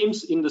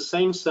in the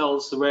same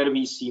cells where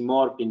we see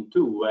more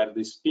PIN2, where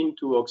this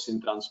PIN2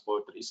 auxin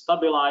transporter is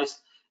stabilized,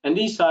 and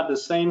these are the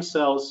same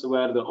cells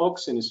where the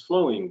auxin is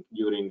flowing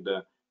during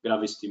the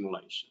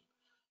gravistimulation.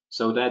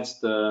 So that's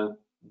the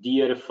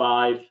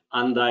DR5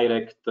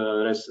 indirect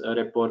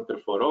reporter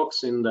for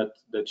auxin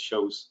that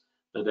shows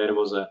that there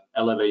was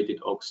elevated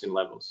auxin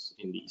levels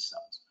in these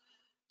cells.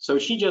 So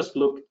she just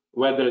looked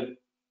whether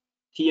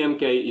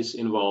TMK is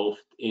involved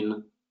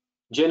in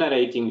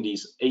generating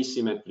these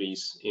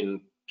asymmetries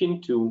in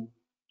PIN2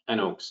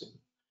 and auxin.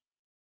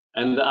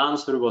 And the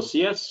answer was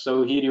yes.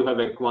 So here you have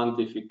a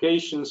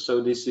quantification.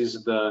 So this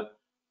is the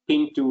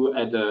PIN2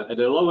 at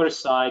the lower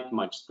side,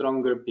 much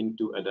stronger,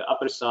 PIN2 at the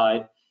upper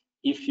side.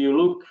 If you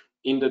look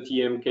in the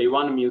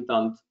TMK1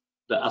 mutant,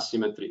 the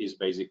asymmetry is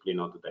basically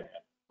not there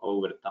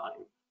over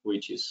time,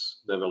 which is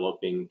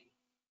developing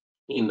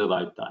in the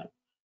wild type.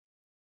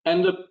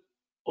 And the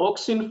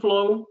auxin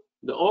flow,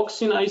 the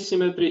auxin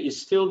asymmetry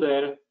is still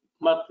there,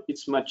 but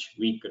it's much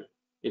weaker.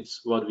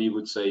 It's what we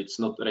would say, it's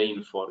not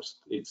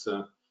reinforced.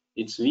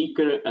 It's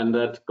weaker, and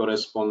that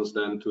corresponds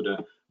then to the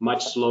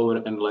much slower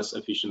and less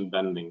efficient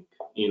bending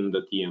in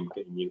the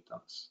TMK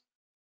mutants.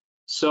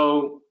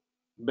 So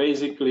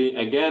basically,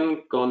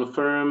 again,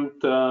 confirmed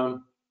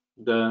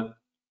the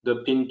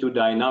PIN2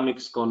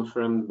 dynamics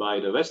confirmed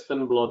by the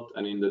Western blot,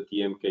 and in the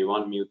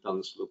TMK1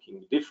 mutants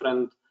looking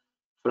different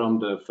from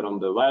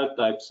the wild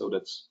type. So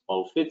that's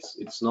all fits.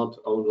 It's not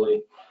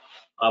only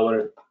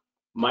our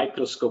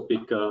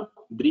microscopic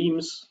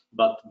dreams,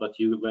 but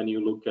when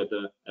you look at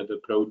the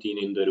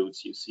protein in the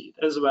roots, you see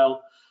it as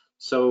well.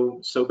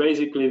 So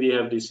basically we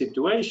have this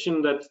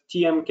situation that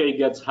TMK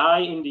gets high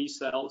in these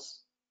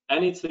cells,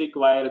 and it's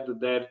required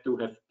there to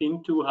have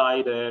PIN2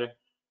 high there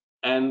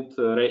and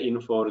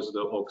reinforce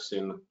the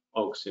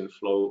auxin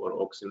flow or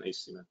auxin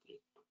asymmetry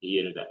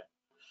here there.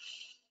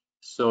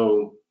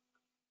 So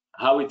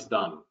how it's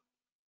done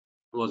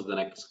was the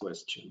next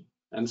question.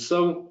 And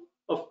so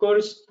of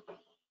course,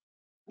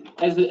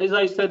 as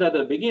I said at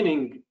the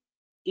beginning,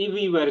 if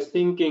we were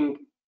thinking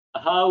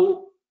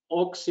how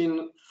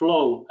auxin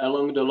flow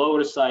along the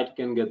lower side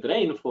can get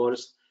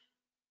reinforced,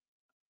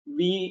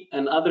 we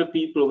and other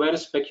people were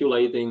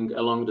speculating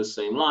along the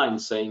same line,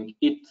 saying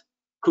it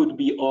could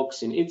be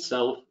auxin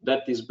itself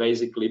that is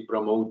basically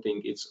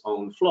promoting its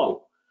own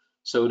flow.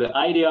 So the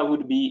idea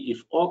would be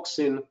if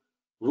auxin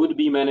would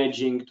be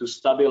managing to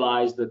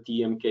stabilize the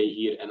TMK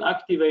here and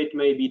activate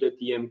maybe the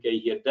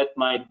TMK here, that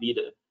might be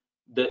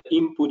the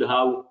input,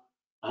 how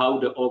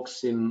the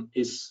auxin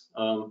is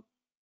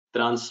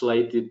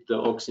translated, the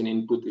auxin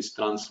input is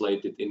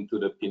translated into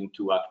the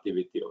PIN2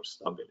 activity or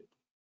stability.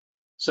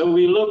 So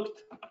we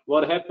looked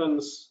what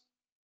happens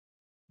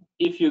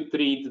if you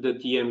treat the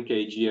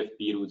TMK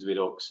GFP roots with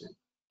auxin,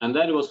 and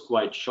that was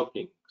quite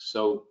shocking.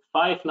 So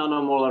 5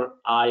 nanomolar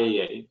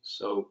IAA,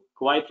 so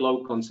quite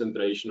low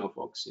concentration of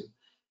auxin,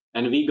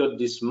 and we got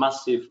this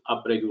massive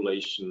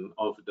upregulation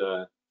of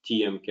the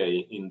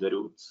TMK in the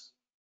roots.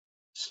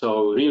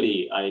 So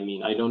really, I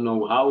mean, I don't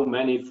know how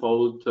many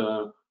fold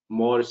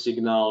more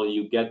signal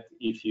you get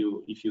if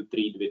you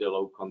treat with a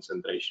low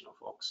concentration of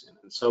auxin.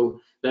 And so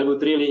that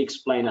would really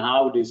explain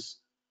how this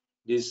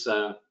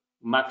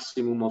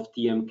maximum of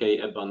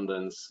TMK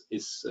abundance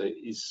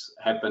is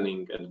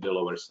happening at the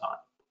lower side.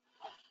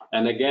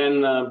 And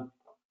again,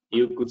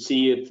 you could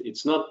see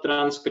it's not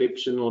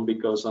transcriptional,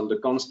 because on the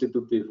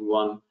constitutive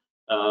one,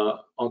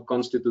 on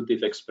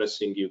constitutive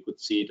expressing, you could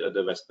see it at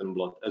the Western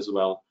blot as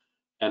well.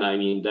 And I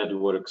mean, that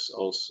works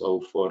also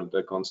for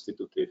the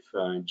constitutive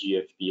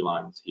GFP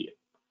lines here.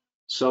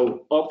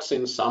 So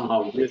auxin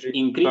somehow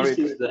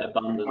increases the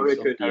abundance. Sorry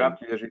to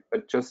interrupt, Jiří,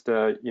 but just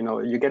you know,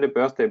 you get a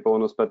birthday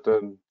bonus, but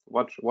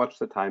watch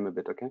the time a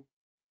bit, okay?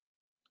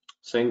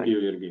 Thank you,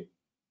 Jiří.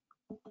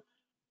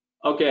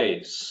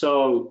 Okay,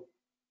 so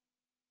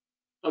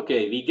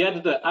we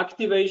get the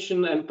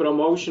activation and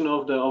promotion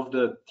of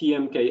the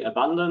TMK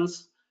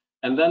abundance,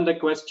 and then the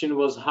question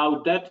was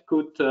how that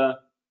could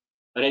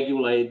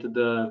regulate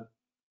the,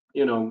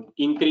 you know,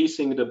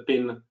 increasing the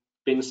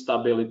pin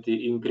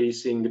stability,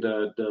 increasing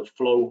the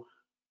flow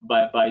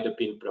by the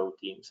pin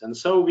proteins. And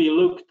so we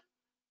looked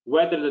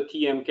whether the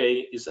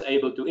TMK is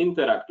able to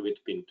interact with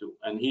pin2.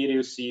 And here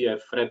you see a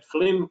Fred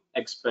Flim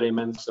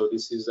experiment. So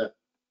this is a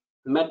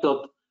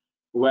method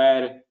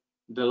where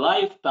the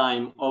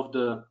lifetime of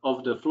the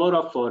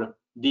fluorophore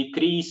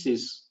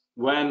decreases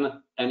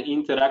when an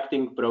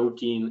interacting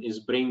protein is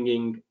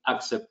bringing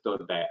acceptor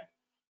there.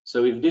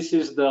 So if this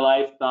is the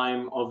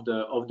lifetime of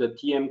the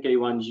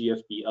TMK1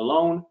 GFP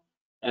alone,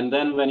 and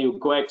then when you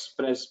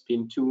co-express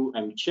pin2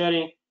 and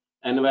cherry,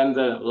 and when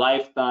the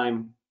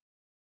lifetime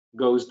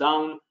goes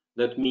down,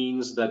 that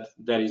means that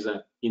there is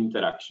an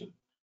interaction.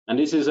 And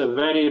this is a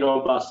very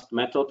robust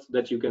method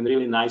that you can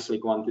really nicely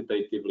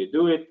quantitatively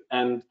do it.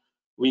 And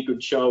we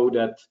could show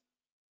that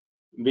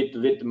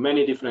with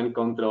many different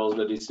controls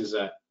that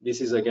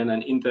this is again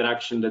an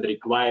interaction that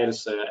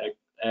requires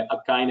a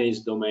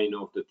kinase domain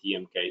of the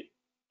TMK.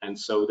 And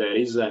so there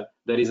is a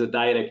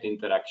direct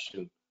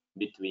interaction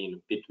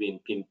between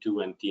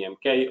pin2 and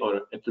TMK,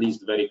 or at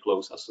least very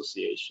close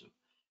association.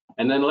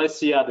 And then let's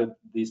see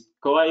this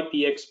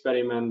co-IP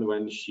experiment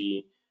when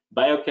she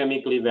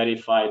biochemically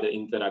verified the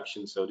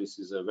interaction. So this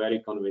is a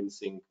very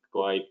convincing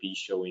co-IP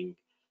showing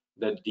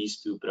that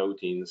these two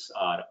proteins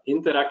are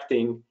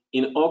interacting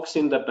in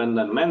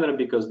auxin-dependent manner,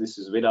 because this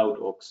is without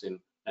auxin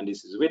and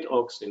this is with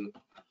auxin.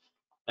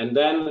 And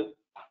then,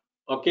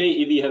 okay,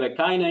 if we have a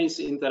kinase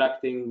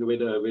interacting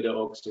with a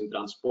auxin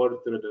transporter,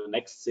 the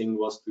next thing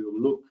was to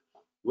look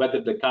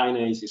whether the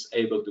kinase is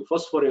able to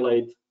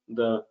phosphorylate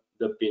the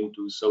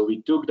pin2. So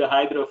we took the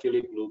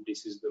hydrophilic loop,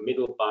 this is the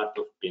middle part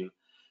of pin,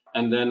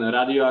 and then a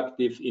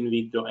radioactive in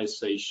vitro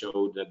assay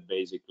showed that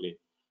basically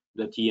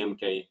the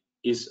TMK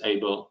is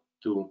able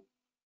to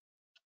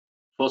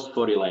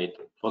phosphorylate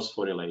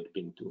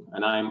pin2.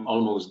 And I'm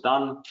almost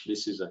done.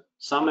 This is a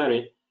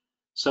summary.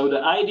 So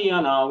the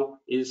idea now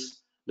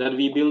is that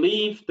we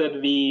believe that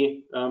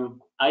we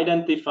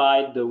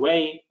identified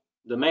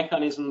the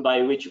mechanism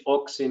by which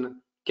auxin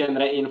can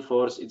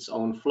reinforce its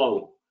own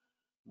flow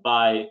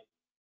by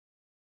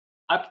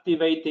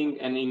activating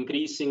and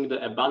increasing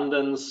the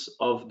abundance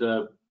of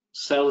the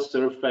cell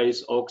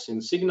surface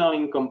auxin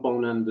signaling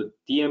component, the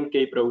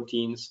TMK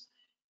proteins.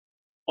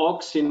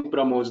 Auxin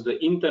promotes the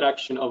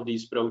interaction of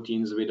these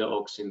proteins with the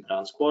auxin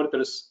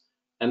transporters,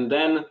 and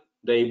then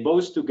they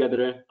both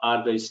together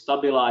are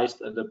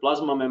stabilized at the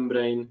plasma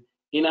membrane.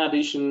 In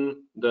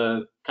addition,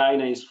 the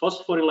kinase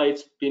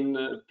phosphorylates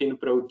pin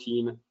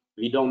protein.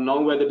 We don't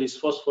know whether this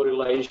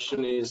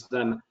phosphorylation is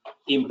then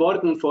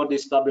important for the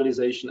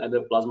stabilization at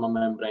the plasma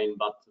membrane,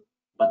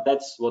 but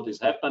that's what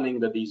is happening,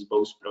 that these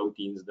both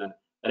proteins then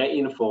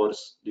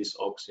reinforce this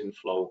auxin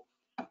flow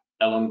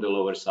along the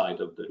lower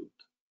side of the root.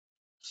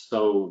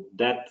 So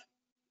that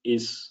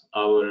is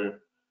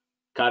our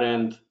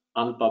current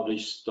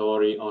unpublished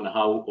story on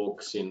how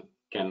auxin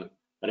can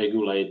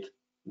regulate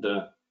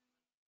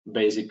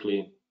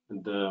basically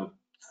the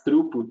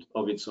throughput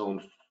of its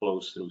own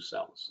flows through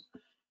cells.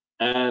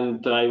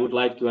 And I would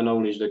like to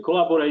acknowledge the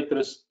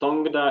collaborators,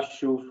 Tongda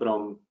Xu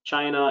from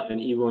China and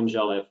Yvonne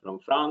Jallet from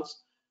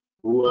France,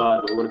 who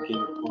are working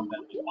on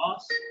that with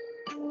us.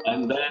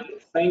 And then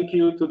thank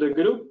you to the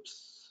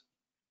groups.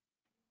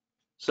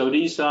 So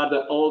these are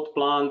the old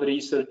plant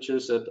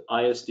researchers at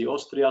IST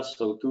Austria,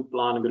 so 2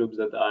 plant groups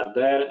that are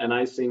there. And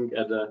I think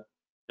at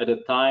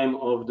the time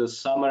of the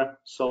summer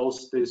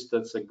solstice,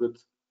 that's a good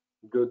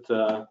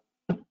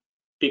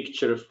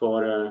picture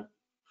for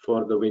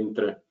the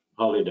winter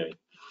holiday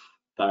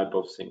type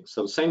of thing.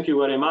 So thank you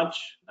very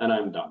much, and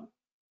I'm done.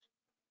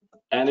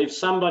 And if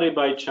somebody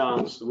by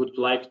chance would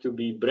like to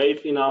be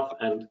brave enough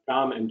and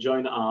come and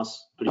join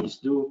us, please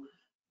do.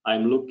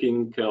 I'm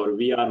looking, or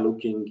we are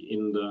looking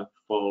in the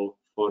fall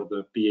for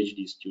the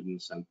PhD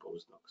students and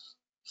postdocs.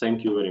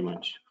 Thank you very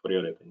much for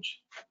your attention.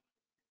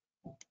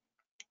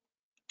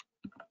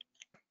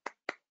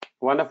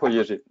 Wonderful,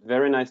 Jiří.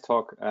 Very nice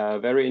talk.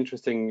 Very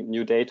interesting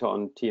new data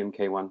on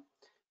TMK1.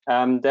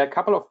 There are a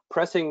couple of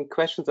pressing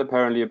questions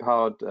apparently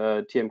about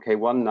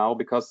TMK1 now,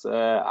 because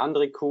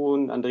André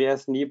Kuhn,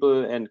 Andreas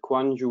Niebel, and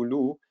Quan Yu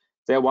Lu,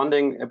 they're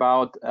wondering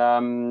about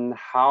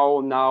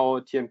how now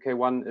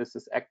TMK1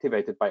 is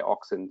activated by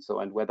auxin. So,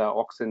 and whether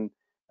auxin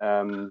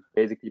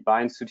basically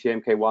binds to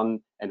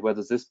TMK1, and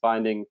whether this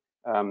binding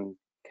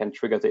can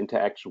trigger the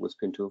interaction with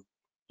PIN2.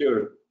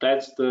 Sure,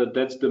 that's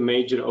the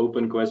major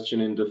open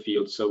question in the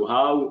field. So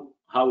how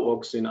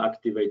auxin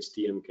activates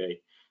TMK?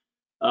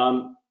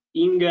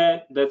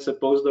 Inge, that's a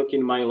postdoc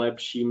in my lab,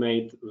 she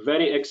made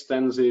very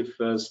extensive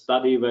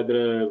study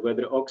whether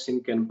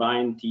auxin can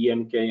bind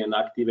TMK and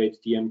activate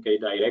TMK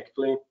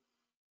directly.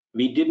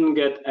 We didn't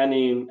get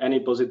any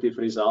positive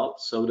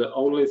results. So the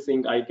only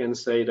thing I can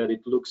say that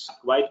it looks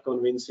quite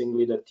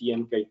convincingly that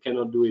TMK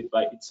cannot do it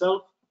by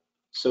itself.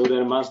 So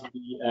there must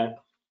be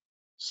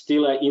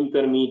still an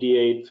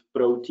intermediate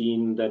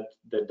protein that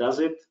does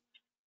it.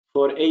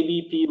 For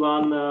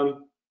ABP1,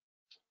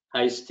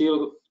 I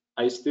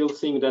still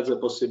think that's a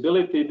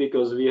possibility,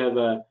 because we have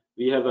a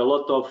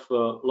lot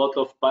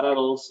of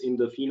parallels in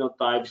the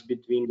phenotypes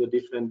between the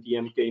different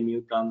TMK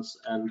mutants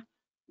and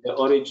the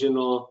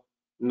original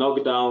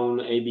knockdown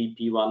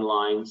ABP1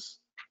 lines.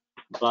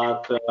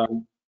 But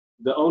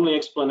the only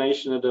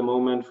explanation at the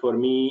moment for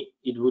me,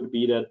 it would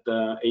be that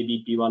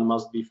ABP1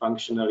 must be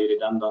functionally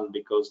redundant,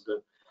 because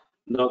the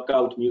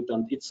knockout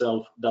mutant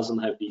itself doesn't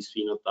have these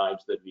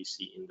phenotypes that we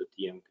see in the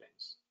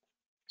TMKs.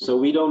 So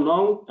we don't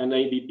know, and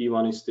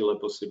ABP1 is still a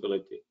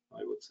possibility,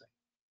 I would say.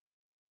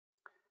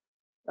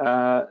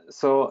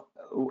 So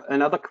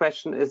another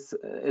question is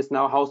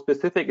now, how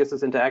specific is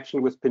this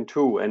interaction with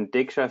PIN2? And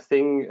Diksha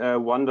Singh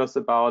wonders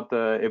about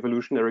the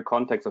evolutionary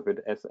context of it,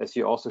 as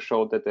you also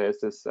showed that there is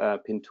this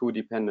PIN2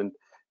 dependent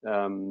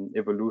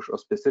evolution or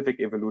specific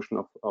evolution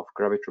of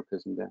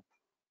gravitropism there.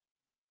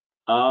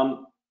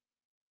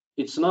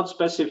 It's not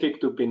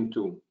specific to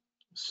PIN2.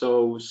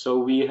 So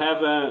we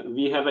have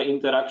an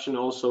interaction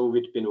also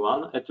with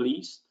PIN1 at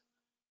least,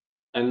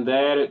 and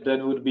that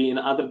would be in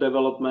other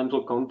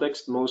developmental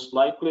context most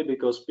likely,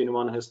 because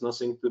PIN1 has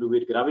nothing to do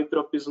with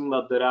gravitropism.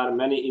 But there are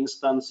many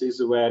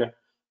instances where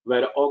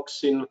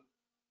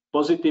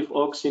positive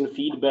auxin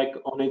feedback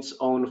on its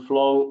own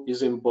flow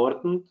is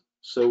important.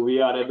 So we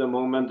are at the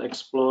moment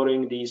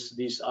exploring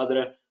these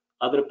other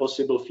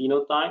possible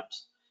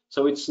phenotypes.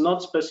 So it's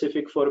not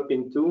specific for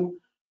PIN2.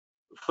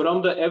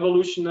 From the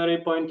evolutionary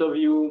point of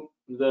view,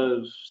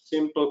 the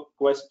simple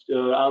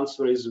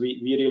answer is we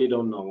really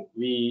don't know.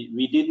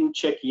 We didn't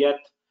check yet.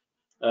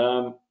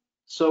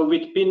 So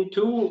with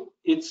PIN2,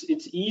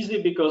 it's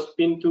easy, because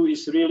PIN2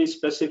 is really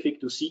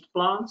specific to seed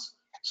plants.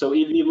 So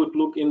if we would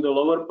look in the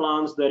lower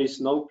plants, there is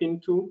no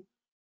PIN2,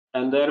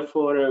 and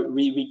therefore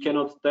we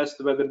cannot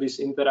test whether this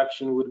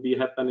interaction would be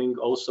happening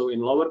also in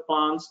lower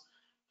plants.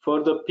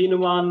 For the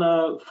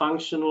PIN1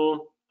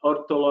 functional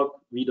ortholog,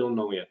 we don't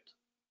know yet.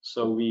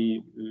 So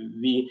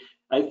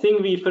I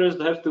think we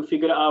first have to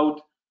figure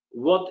out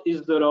what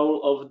is the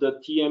role of the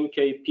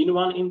TMK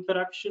PIN1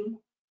 interaction,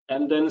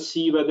 and then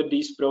see whether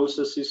these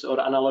processes or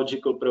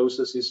analogical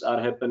processes are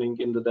happening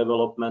in the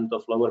development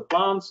of lower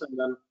plants, and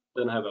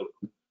then have a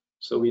look.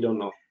 So we don't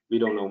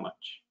know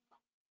much.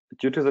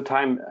 Due to the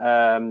time,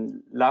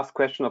 last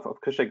question of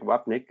Krzysztof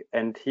Wapnik,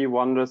 and he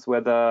wonders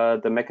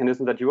whether the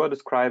mechanism that you are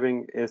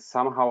describing is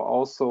somehow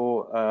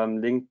also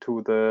linked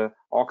to the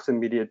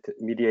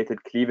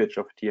auxin-mediated cleavage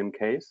of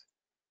TMKs,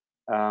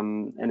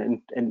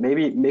 and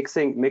maybe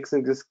mixing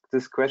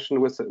this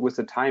question with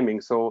the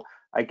timing. So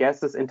I guess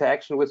this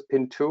interaction with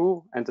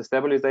PIN2 and the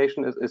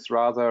stabilization is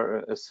rather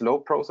a slow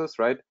process,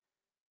 right?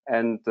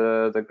 And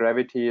the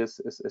gravity is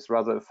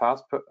rather a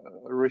fast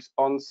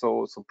response.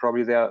 So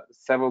probably there are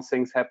several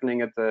things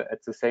happening at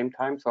the same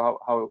time. So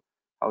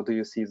how do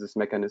you see this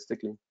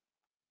mechanistically?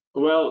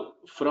 Well,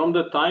 from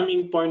the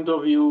timing point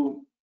of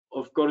view,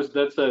 of course,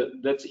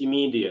 that's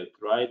immediate,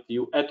 right?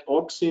 You add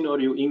auxin or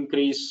you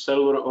increase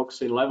cellular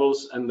auxin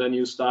levels, and then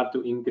you start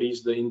to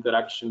increase the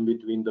interaction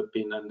between the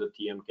PIN and the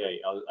TMK.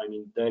 I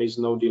mean, there is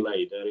no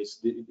delay.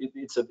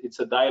 It's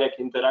a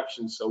direct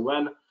interaction. So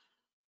when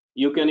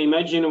you can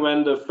imagine,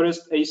 when the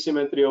first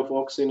asymmetry of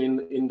auxin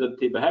in the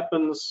tip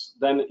happens,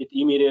 then it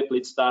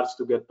immediately starts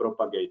to get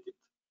propagated.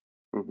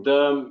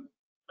 Mm-hmm.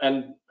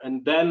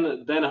 And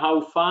then how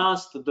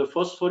fast the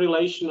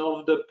phosphorylation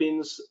of the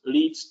pins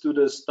leads to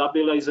the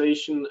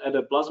stabilization at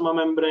the plasma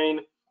membrane,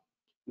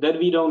 that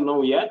we don't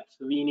know yet.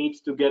 We need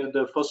to get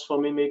the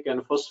phosphomimic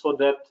and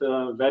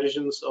phosphodet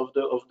versions of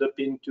the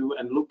PIN2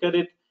 and look at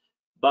it.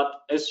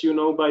 But as you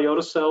know by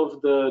yourself,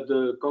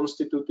 the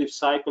constitutive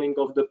cycling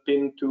of the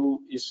PIN2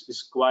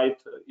 is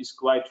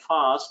quite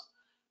fast.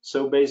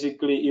 So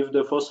basically, if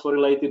the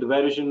phosphorylated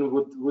version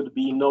would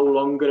be no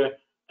longer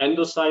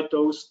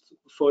endocytosed,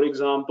 for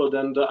example,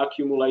 then the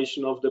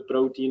accumulation of the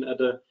protein at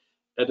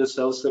the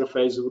cell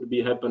surface would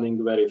be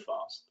happening very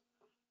fast.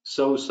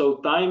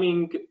 So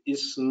timing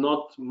is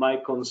not my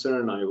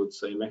concern, I would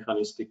say,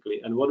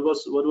 mechanistically. And what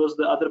was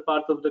the other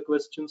part of the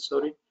question?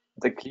 Sorry.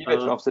 The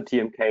cleavage of the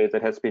TMK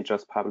that has been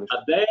just published.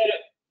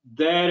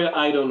 There,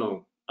 I don't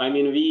know. I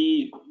mean,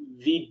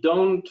 we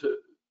don't.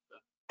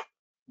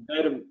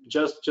 There,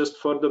 just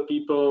for the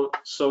people.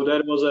 So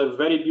there was a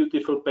very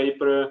beautiful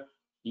paper a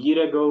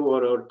year ago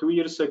or 2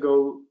 years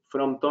ago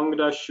from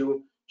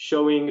Tongdashu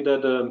showing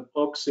that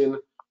auxin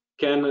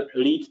can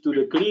lead to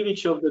the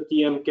cleavage of the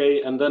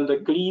TMK, and then the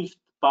cleaved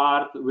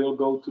part will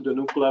go to the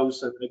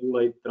nucleus and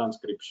regulate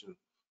transcription.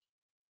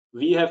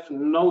 We have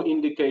no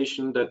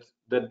indication that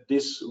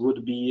this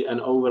would be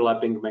an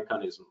overlapping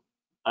mechanism.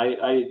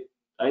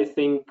 I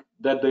think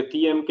that the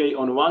TMK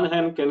on one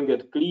hand can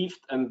get cleaved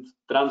and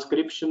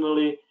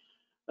transcriptionally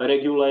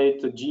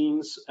regulate the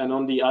genes, and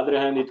on the other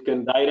hand it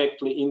can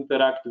directly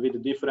interact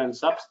with different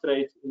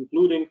substrates,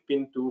 including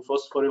PIN2,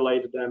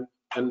 phosphorylate them,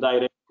 and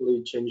directly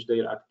change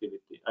their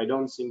activity. I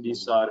don't think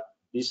these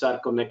are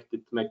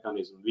connected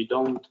mechanisms. We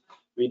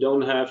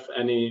don't have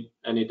any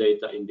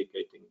data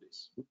indicating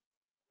this.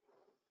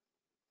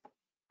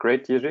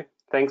 Great, Jiří.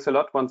 Thanks a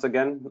lot once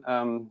again,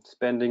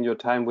 spending your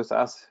time with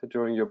us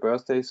during your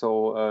birthday.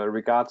 So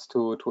regards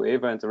to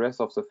Eva and the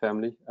rest of the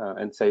family,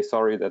 and say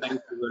sorry that.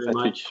 Thank you very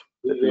much.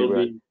 We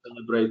will be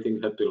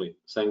celebrating happily.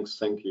 Thanks,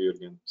 thank you,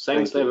 Jürgen.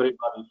 Thanks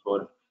everybody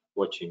for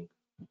watching.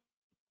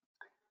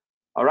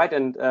 All right,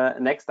 and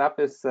next up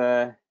is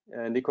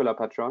Nicola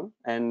Patron,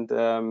 and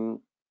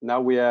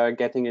now we are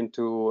getting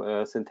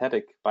into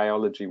synthetic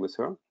biology with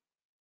her.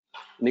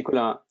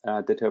 Nicola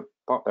did her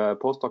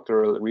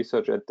postdoctoral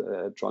research at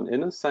John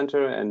Innes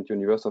Center and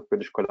University of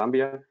British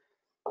Columbia,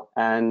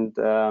 and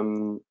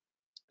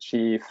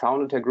she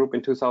founded her group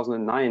in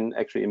 2009,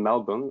 actually in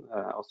Melbourne,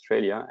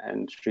 Australia,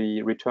 and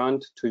she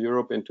returned to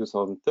Europe in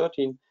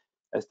 2013,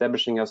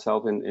 establishing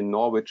herself in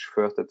Norwich,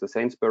 first at the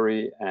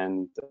Sainsbury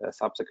and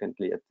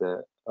subsequently at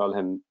the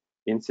Earlham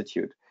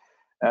Institute.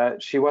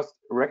 She was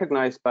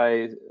recognized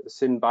by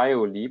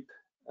SynBioLeap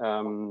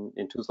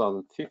in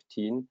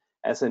 2015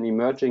 as an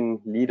emerging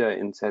leader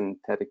in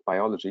synthetic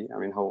biology. I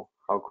mean, how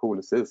cool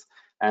is this?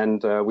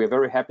 And we're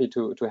very happy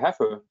to have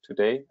her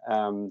today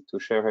to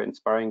share her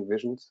inspiring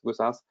visions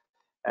with us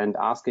and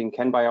asking,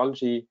 can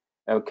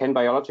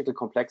biological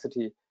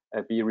complexity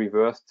be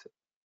reversed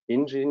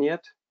engineered?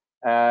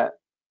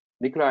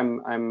 Nicola,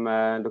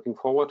 I'm looking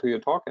forward to your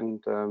talk,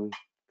 and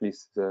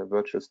please, the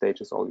virtual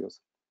stage is all yours.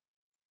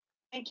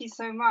 Thank you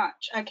so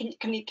much.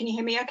 Can you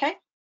hear me okay?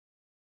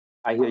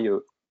 I hear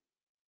you.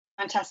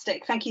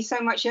 Fantastic. Thank you so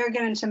much,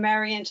 Jürgen, and to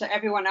Mary and to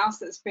everyone else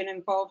that's been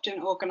involved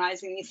in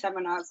organizing these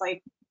seminars.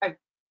 I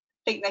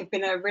think they've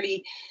been a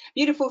really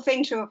beautiful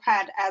thing to have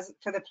had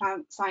for the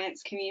plant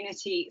science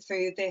community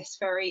through this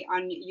very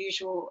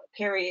unusual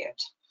period.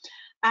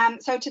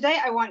 So today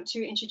I want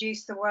to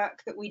introduce the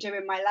work that we do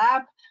in my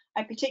lab.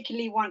 I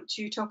particularly want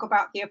to talk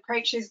about the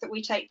approaches that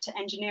we take to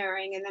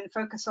engineering, and then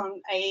focus on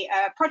a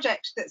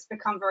project that's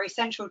become very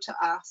central to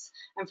us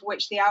and for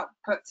which the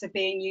outputs are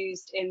being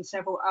used in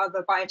several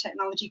other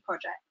biotechnology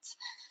projects.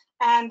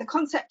 And the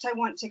concept I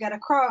want to get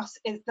across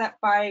is that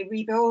by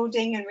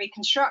rebuilding and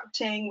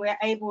reconstructing, we're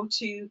able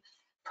to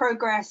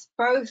progress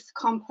both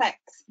complex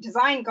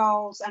design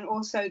goals and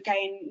also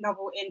gain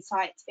novel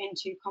insights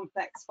into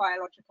complex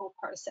biological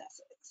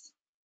processes.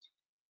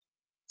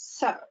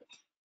 So,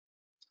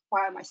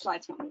 why are my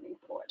slides not moving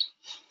forward?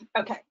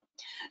 Okay,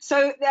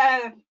 so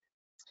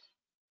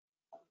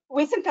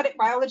we're synthetic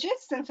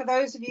biologists, and for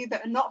those of you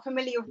that are not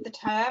familiar with the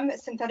term,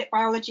 synthetic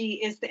biology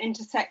is the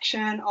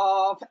intersection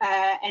of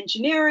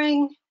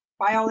engineering,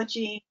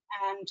 biology,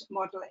 and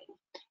modeling.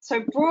 So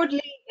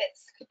broadly,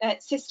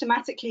 it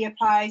systematically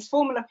applies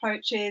formal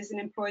approaches and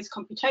employs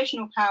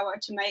computational power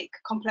to make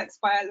complex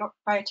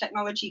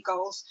biotechnology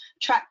goals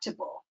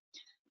tractable.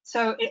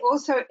 So it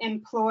also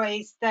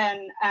employs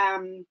then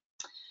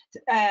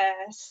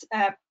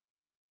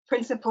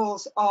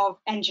principles of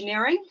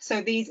engineering.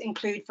 So these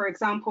include, for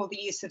example,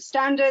 the use of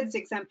standards,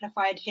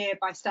 exemplified here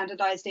by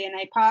standardized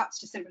DNA parts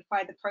to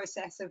simplify the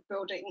process of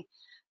building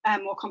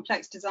more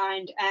complex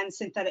designed and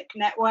synthetic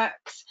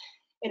networks.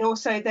 It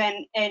also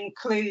then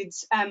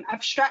includes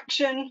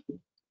abstraction,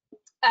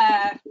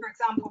 for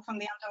example, from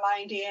the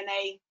underlying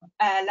DNA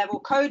level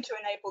code to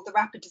enable the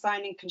rapid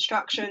design and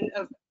construction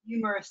of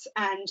numerous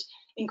and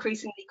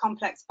increasingly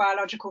complex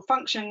biological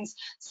functions,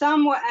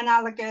 somewhat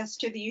analogous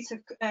to the use of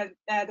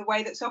the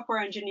way that software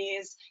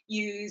engineers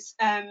use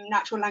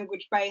natural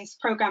language-based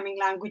programming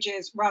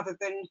languages rather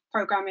than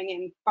programming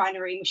in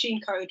binary machine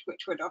code,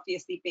 which would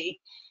obviously be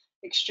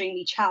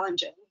extremely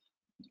challenging.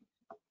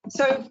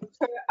 So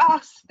for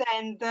us,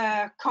 then,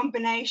 the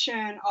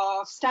combination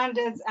of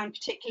standards and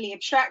particularly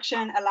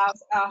abstraction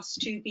allows us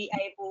to be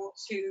able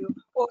to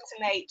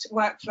automate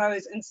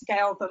workflows and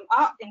scale them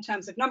up in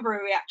terms of number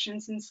of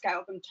reactions and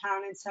scale them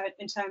down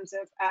in terms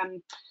of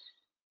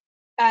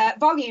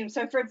volume.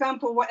 So for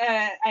example,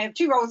 I have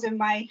two roles in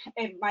my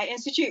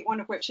institute,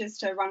 one of which is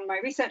to run my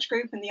research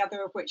group and the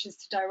other of which is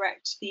to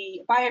direct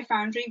the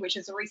biofoundry, which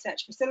is a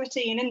research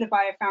facility. And in the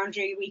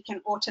biofoundry, we can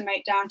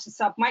automate down to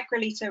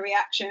sub-microliter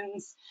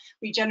reactions.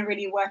 We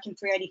generally work in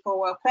 384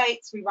 well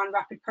plates. We run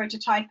rapid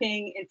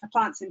prototyping for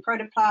plants in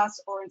protoplasts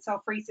or in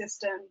cell-free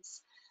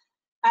systems.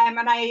 And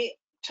I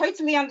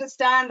totally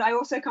understand. I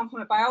also come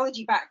from a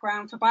biology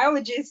background. For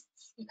biologists,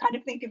 you kind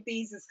of think of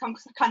these as some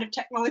kind of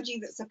technology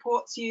that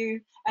supports you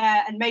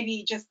and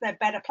maybe just they're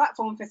better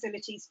platform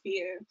facilities for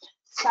you.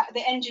 But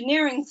the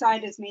engineering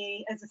side as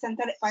me, as a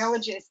synthetic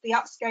biologist, the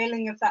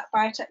upscaling of that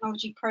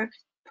biotechnology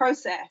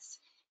process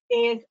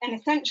is an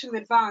essential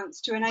advance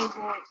to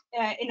enable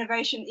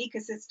innovation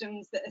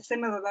ecosystems that are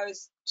similar to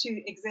those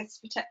to exist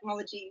for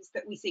technologies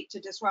that we seek to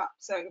disrupt.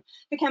 So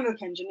for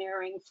chemical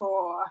engineering,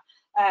 for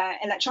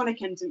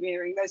electronic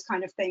engineering, those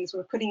kind of things,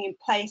 we're putting in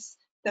place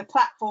the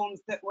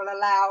platforms that will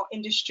allow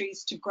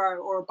industries to grow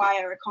or a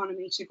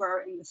bioeconomy to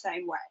grow in the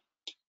same way.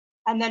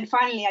 And then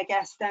finally, I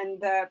guess, then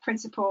the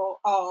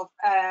principle of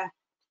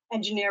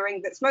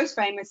engineering that's most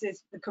famous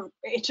is the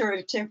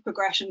iterative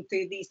progression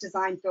through these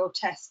design, build,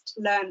 test,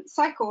 learn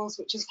cycles,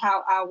 which is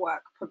how our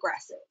work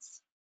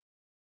progresses.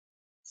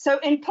 So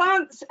in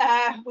plants,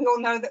 we all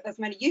know that there's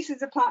many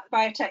uses of plant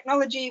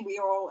biotechnology. We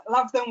all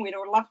love them. We'd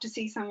all love to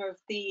see some of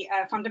the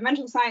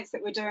fundamental science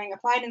that we're doing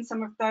applied in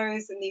some of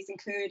those. And these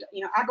include,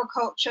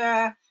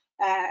 agriculture,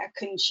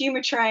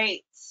 consumer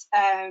traits,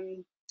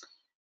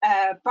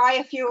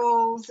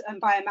 biofuels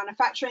and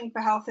biomanufacturing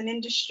for health and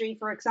industry,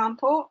 for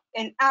example.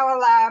 In our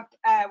lab,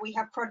 we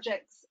have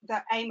projects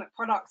that aim at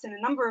products in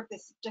a number of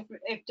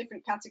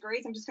different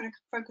categories. I'm just going to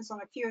focus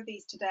on a few of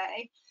these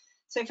today.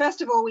 So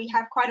first of all, we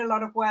have quite a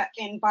lot of work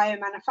in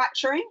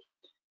biomanufacturing.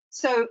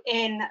 So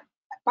in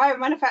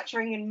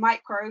biomanufacturing in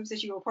microbes,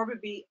 as you will probably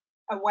be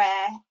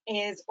aware,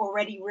 is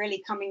already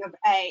really coming of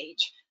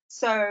age.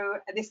 So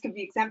this can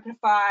be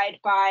exemplified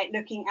by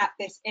looking at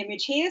this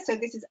image here. So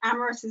this is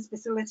Amyris's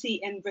facility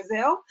in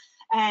Brazil,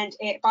 and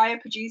it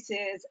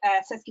bioproduces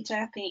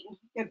sesquiterpene.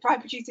 It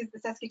bioproduces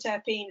the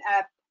sesquiterpene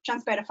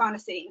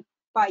trans-beta-farnesene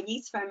by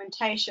yeast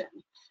fermentation.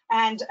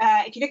 And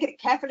if you look at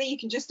it carefully, you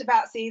can just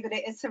about see that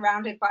it is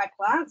surrounded by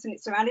plants and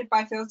it's surrounded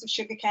by fields of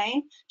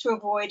sugarcane to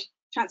avoid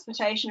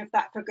transportation of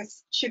that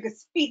sugar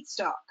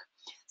feedstock.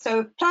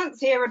 So plants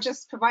here are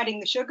just providing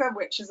the sugar,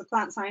 which as a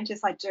plant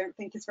scientist, I don't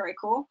think is very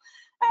cool.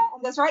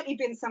 And there's rightly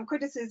been some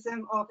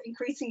criticism of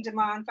increasing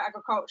demand for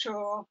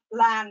agricultural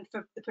land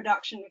for the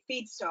production of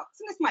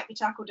feedstocks. And this might be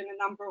tackled in a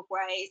number of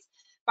ways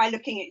by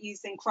looking at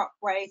using crop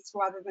waste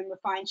rather than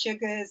refined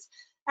sugars,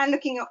 and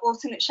looking at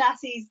alternate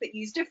chassis that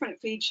use different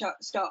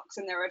feedstocks.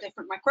 And there are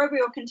different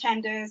microbial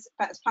contenders,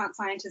 but as plant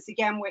scientists,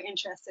 again, we're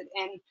interested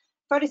in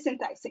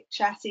photosynthetic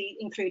chassis,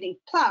 including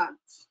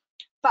plants.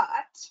 But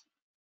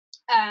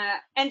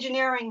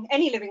engineering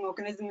any living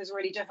organism is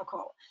really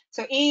difficult.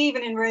 So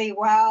even in really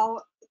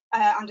well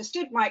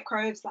understood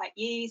microbes like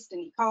yeast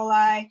and E.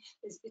 coli,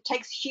 it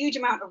takes a huge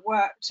amount of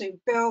work to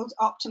build,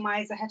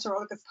 optimize a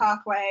heterologous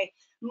pathway,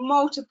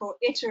 multiple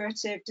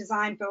iterative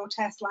design, build,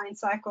 test line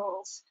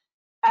cycles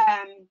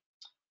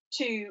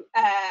to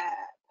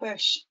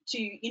push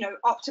to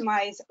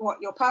optimize what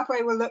your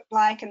pathway will look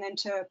like, and then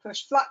to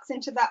push flux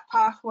into that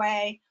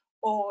pathway,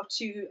 or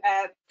to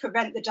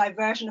prevent the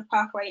diversion of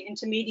pathway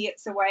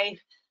intermediates away.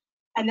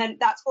 And then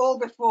that's all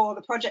before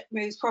the project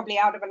moves probably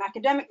out of an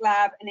academic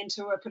lab and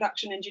into a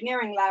production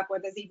engineering lab where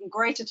there's even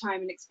greater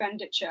time and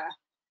expenditure,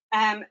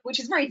 which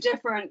is very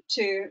different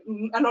to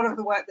a lot of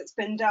the work that's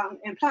been done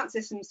in plant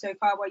systems so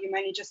far, where you're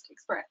mainly just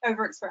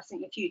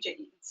overexpressing a few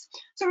genes.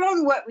 So a lot of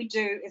the work we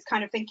do is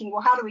kind of thinking,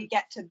 well, how do we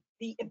get to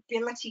the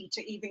ability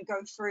to even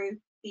go through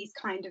these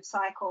kind of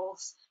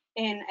cycles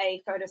in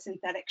a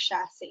photosynthetic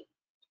chassis?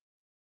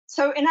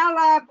 So in our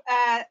lab,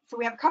 so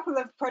we have a couple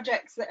of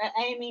projects that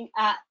are aiming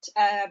at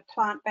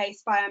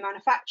plant-based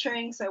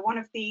biomanufacturing. So one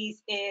of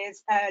these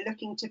is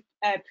looking to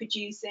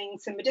producing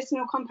some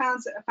medicinal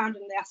compounds that are found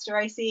in the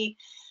Asteraceae.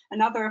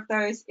 Another of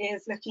those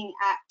is looking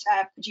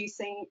at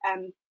producing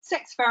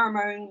sex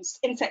pheromones,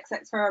 insect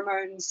sex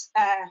pheromones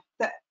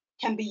that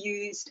can be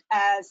used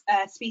as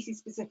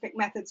species-specific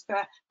methods for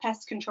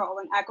pest control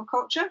in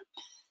agriculture.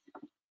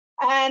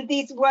 And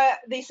these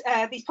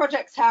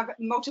projects have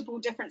multiple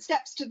different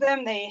steps to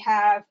them. They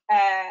have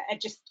a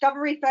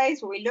discovery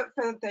phase where we look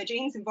for the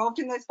genes involved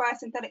in this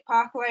biosynthetic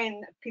pathway,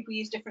 and people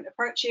use different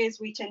approaches.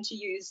 We tend to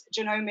use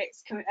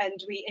genomics, and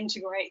we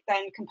integrate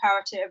then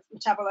comparative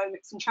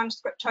metabolomics and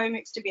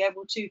transcriptomics to be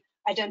able to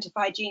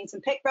identify genes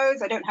and pick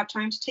those. I don't have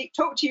time to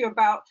talk to you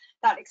about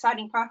that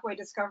exciting pathway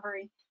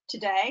discovery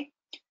today.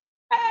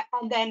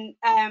 And then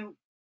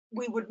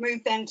we would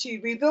move then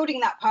to rebuilding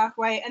that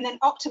pathway and then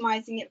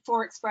optimizing it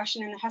for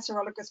expression in a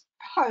heterologous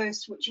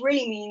host, which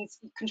really means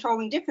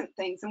controlling different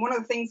things. And one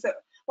of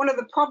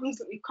the problems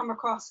that we've come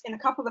across in a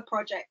couple of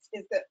projects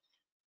is that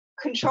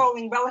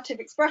controlling relative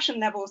expression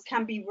levels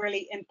can be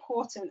really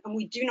important, and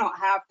we do not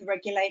have the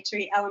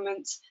regulatory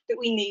elements that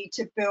we need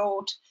to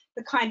build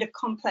the kind of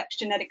complex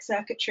genetic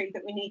circuitry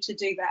that we need to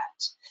do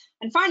that.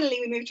 And finally,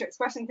 we move to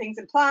expressing things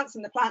in plants,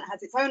 and the plant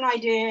has its own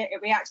idea.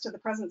 It reacts to the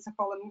presence of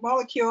foreign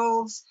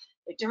molecules.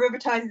 It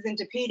derivatizes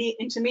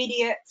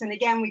intermediates. And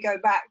again, we go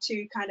back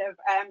to kind of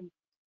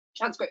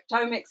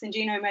transcriptomics and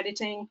genome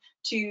editing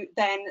to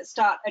then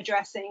start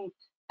addressing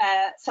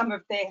some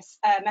of this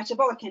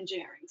metabolic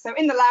engineering. So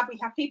in the lab, we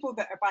have people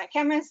that are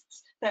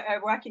biochemists that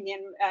are working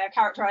in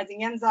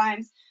characterizing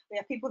enzymes. We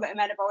have people that are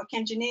metabolic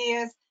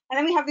engineers. And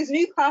then we have this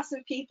new class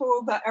of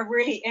people that are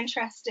really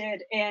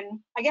interested in,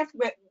 I guess,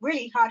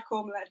 really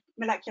hardcore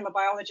molecular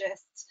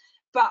biologists,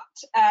 but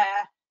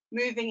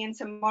moving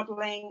into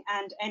modeling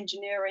and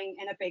engineering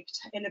in a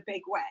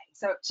big way.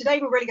 So today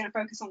we're really going to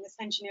focus on this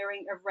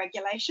engineering of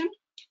regulation.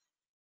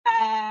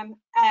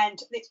 And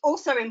it's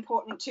also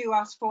important to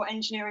us for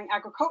engineering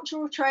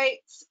agricultural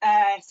traits,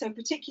 so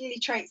particularly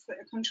traits that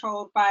are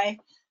controlled by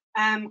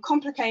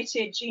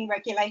complicated gene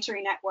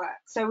regulatory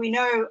networks. So we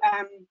know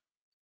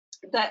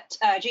that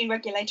gene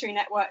regulatory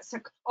networks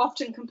are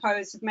often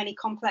composed of many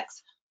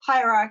complex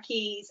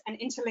hierarchies and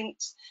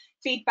interlinked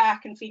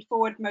feedback and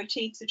feed-forward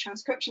motifs of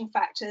transcription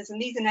factors, and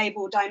these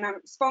enable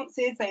dynamic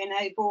responses. They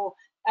enable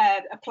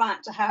a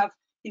plant to have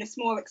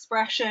small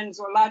expressions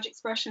or large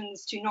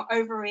expressions, to not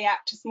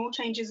overreact to small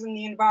changes in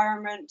the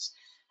environment.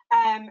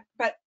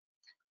 But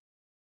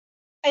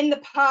in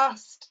the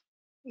past,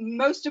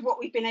 most of what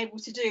we've been able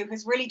to do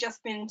has really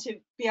just been to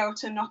be able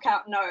to knock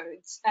out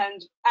nodes.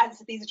 And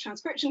as these are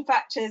transcription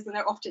factors and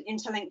they're often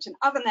interlinked in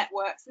other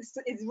networks, this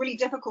is really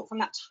difficult from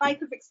that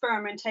type of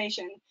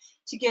experimentation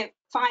to get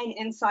fine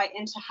insight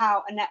into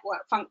how a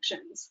network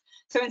functions.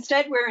 So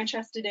instead, we're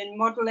interested in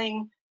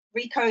modeling,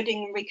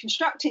 recoding and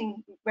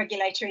reconstructing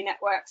regulatory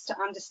networks to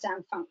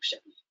understand function.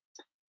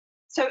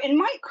 So in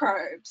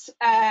microbes,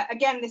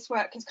 again, this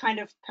work has kind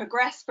of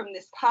progressed from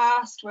this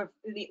past with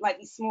like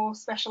these small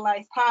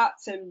specialized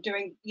parts and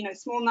doing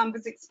small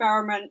numbers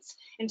experiments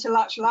into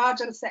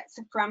larger sets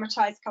of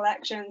parameterized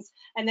collections,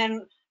 and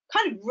then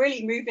kind of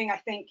really moving, I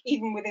think,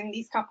 even within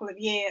these couple of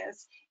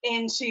years,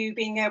 into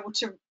being able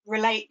to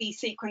relate these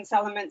sequence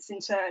elements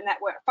into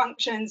network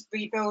functions,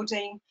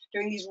 rebuilding,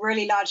 doing these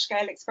really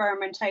large-scale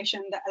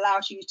experimentation that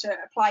allows you to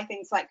apply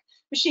things like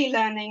machine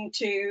learning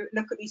to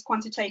look at these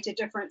quantitative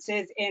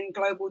differences in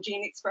global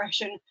gene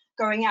expression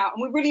going out.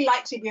 And we'd really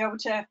like to be able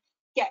to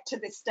get to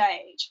this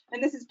stage.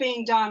 And this is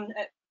being done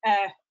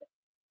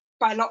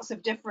by lots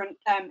of different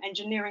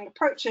engineering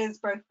approaches,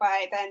 both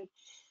by then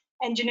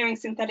engineering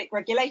synthetic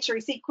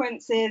regulatory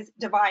sequences,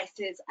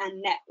 devices,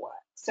 and networks.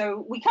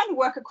 So we kind of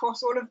work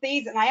across all of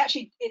these, and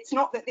it's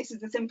not that this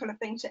is a simpler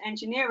thing to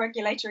engineer.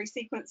 Regulatory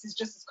sequences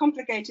just as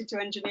complicated to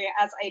engineer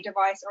as a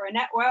device or a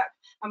network,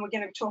 and we're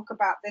going to talk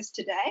about this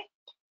today.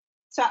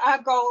 So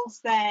our goals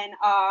then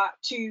are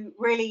to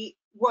really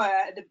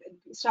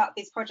start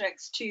these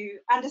projects to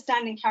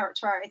understand and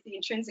characterize the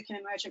intrinsic and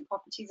emergent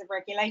properties of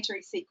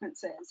regulatory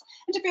sequences,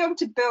 and to be able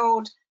to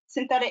build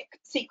synthetic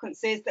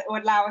sequences that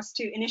would allow us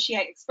to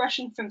initiate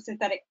expression from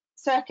synthetic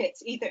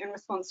circuits, either in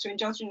response to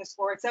endogenous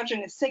or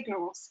exogenous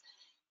signals,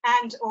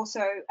 and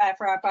also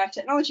for our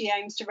biotechnology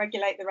aims to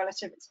regulate the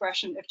relative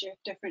expression of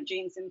different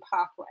genes and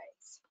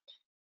pathways.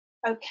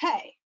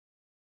 Okay,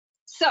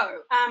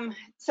 so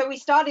we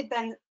started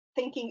then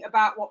thinking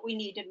about what we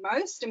needed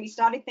most, and we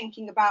started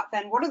thinking about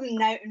then what are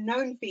the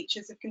known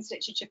features of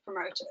constitutive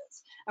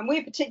promoters. And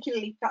we're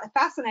particularly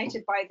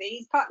fascinated by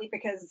these, partly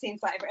because it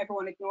seems like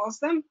everyone ignores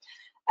them,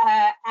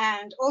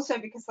 and also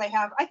because they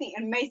have, I think,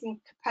 an amazing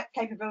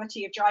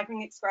capability of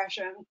driving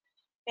expression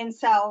in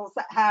cells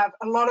that have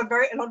a lot of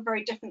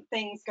very different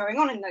things going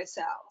on in those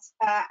cells.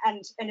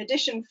 And in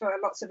addition, for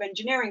lots of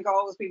engineering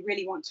goals, we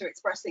really want to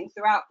express things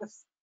throughout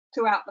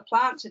the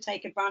plant to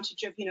take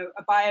advantage of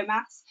a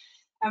biomass.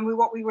 And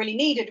what we really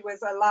needed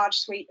was a large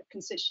suite of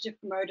constitutive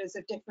promoters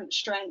of different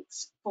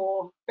strengths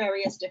for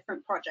various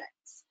different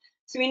projects.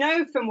 So we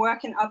know from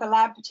work in other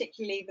labs,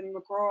 particularly the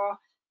McGraw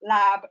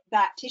lab,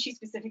 that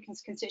tissue-specific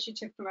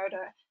constitutive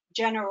promoter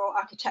general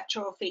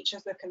architectural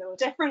features look a little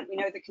different. We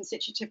know that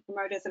constitutive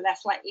promoters are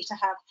less likely to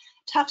have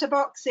Tata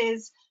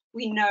boxes.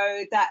 We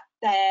know that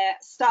their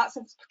starts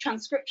of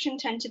transcription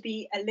tend to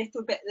be a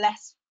little bit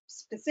less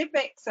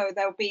specific, so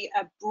there'll be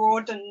a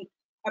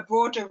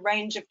broader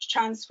range of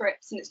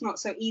transcripts, and it's not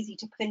so easy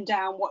to pin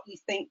down what you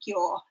think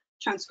your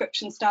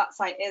transcription start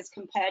site is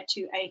compared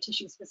to a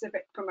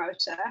tissue-specific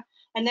promoter.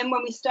 And then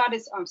when we started,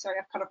 I'm sorry,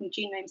 I've cut off some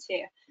gene names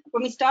here.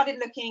 When we started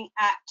looking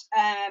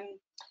at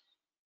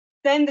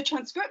then the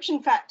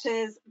transcription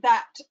factors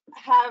that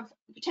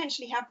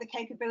potentially have the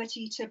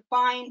capability to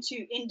bind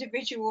to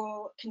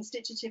individual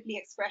constitutively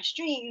expressed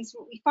genes,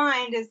 what we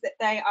find is that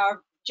they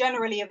are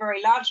generally a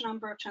very large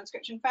number of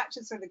transcription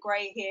factors. So the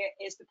gray here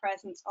is the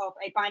presence of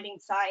a binding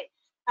site.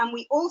 And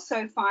we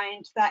also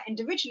find that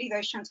individually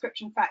those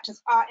transcription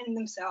factors are in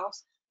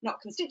themselves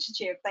not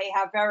constitutive. They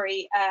have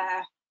very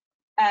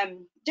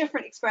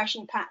different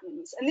expression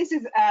patterns. And this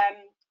is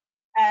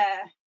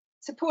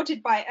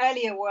supported by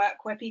earlier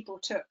work where people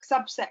took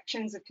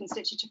subsections of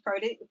constitutive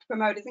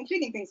promoters,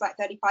 including things like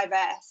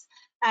 35S,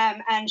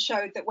 and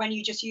showed that when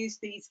you just use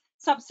these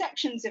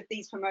subsections of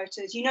these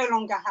promoters, you no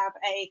longer have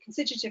a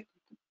constitutive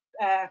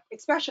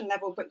expression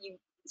level, but you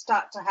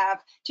start to have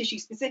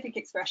tissue-specific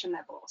expression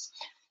levels.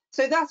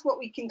 So that's what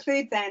we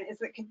conclude then, is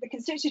that the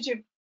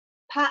constitutive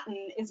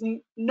pattern is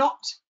not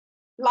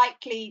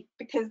likely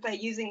because they're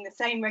using the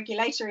same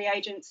regulatory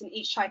agents in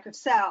each type of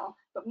cell,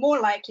 but more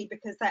likely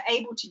because they're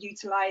able to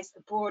utilize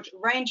a broad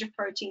range of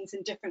proteins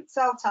in different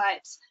cell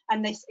types,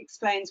 and this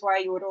explains why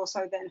you would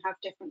also then have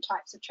different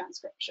types of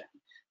transcription.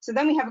 So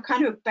then we have a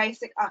kind of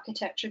basic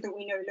architecture that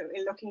we know that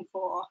we're looking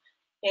for,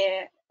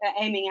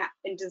 aiming at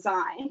in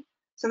design.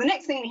 So the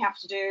next thing we have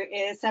to do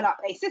is set up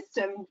a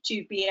system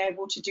to be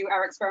able to do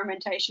our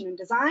experimentation and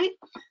design.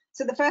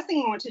 So the first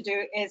thing we want to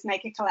do is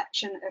make a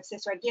collection of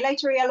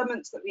cis-regulatory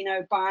elements that we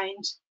know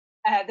bind,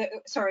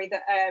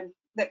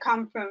 that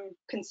come from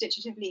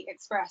constitutively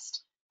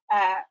expressed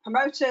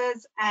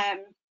promoters.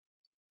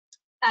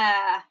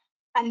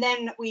 And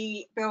then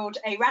we build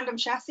a random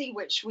chassis,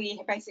 which we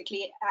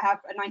basically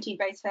have a 19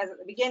 base pairs at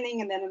the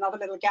beginning, and then another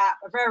little gap,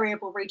 a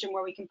variable region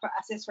where we can put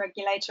our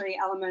cis-regulatory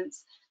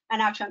elements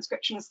and our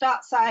transcriptional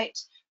start site.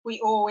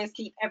 We always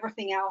keep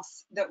everything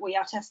else that we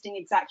are testing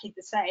exactly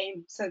the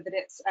same so that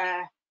it's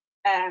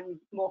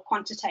more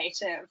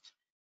quantitative.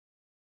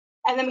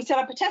 And then we set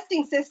up a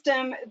testing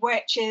system,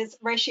 which is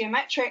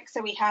ratiometric.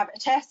 So we have a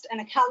test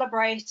and a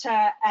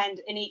calibrator, and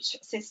in each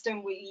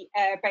system, we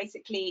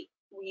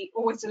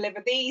always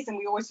deliver these, and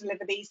we always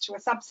deliver these to a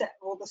subset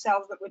of all the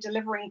cells that we're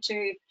delivering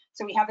to.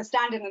 So we have a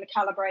standard and a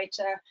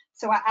calibrator.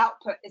 So our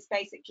output is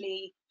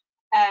basically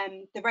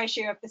the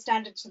ratio of the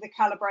standard to the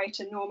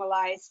calibrator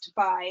normalized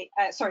by,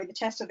 the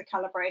test of the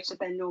calibrator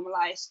then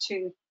normalized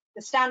to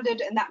the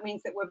standard, and that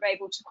means that we're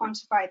able to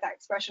quantify that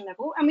expression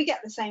level, and we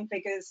get the same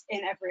figures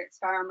in every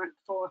experiment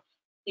for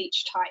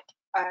each type.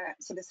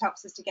 So this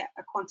helps us to get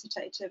a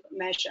quantitative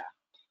measure.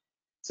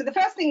 So the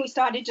first thing we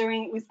started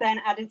doing was then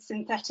added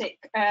synthetic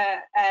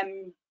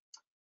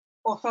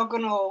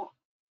orthogonal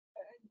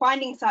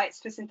binding sites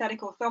for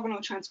synthetic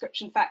orthogonal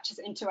transcription factors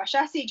into our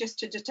chassis, just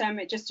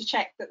to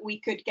check that we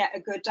could get a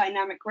good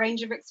dynamic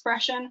range of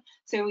expression.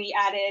 So we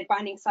added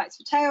binding sites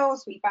for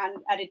tails, we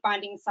added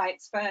binding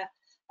sites for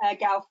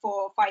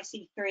Gal4,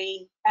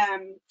 5C3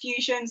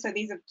 fusion. So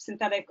these are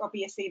synthetic,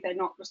 obviously they're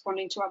not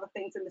responding to other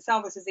things in the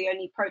cell. This is the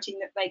only protein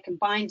that they can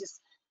bind.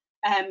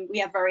 We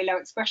have very low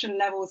expression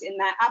levels in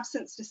their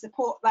absence to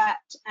support that,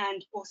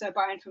 and also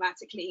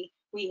bioinformatically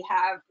we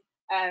have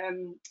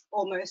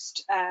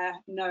almost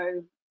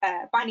no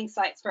binding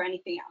sites for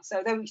anything else.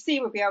 So though we see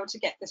we'll be able to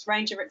get this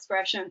range of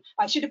expression.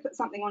 I should have put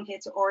something on here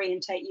to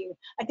orientate you.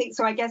 I think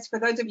so. I guess for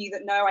those of you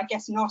that know, I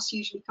guess NOS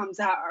usually comes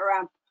out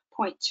around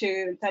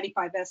 0.2 and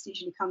 35S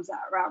usually comes out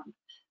around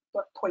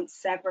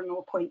 0.7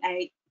 or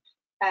 0.8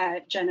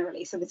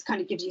 generally. So this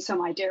kind of gives you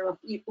some idea of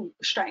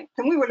strength.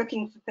 And we were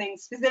looking for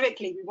things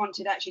specifically, we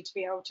wanted actually to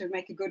be able to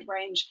make a good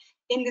range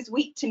in this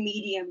weak to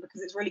medium,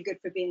 because it's really good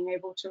for being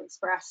able to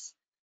express,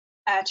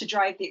 to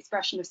drive the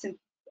expression of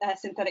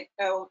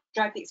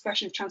drive the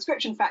expression of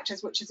transcription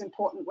factors, which is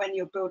important when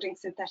you're building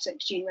synthetic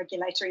gene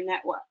regulatory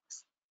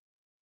networks.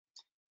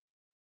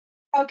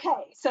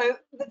 Okay, so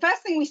the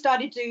first thing we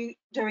started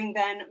doing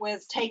then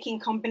was taking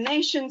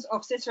combinations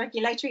of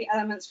cis-regulatory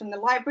elements from the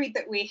library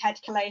that we had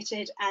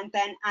collated and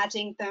then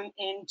adding them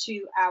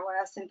into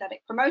our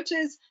synthetic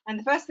promoters. And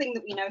the first thing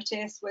that we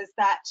noticed was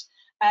that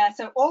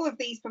so all of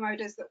these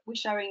promoters that we're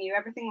showing you,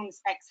 everything on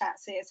this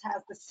x-axis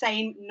has the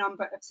same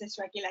number of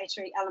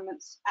cis-regulatory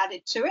elements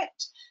added to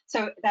it.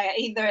 So they're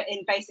either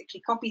in basically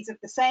copies of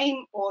the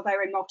same, or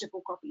they're in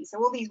multiple copies. So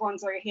all these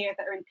ones are here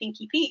that are in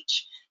pinky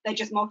peach, they're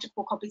just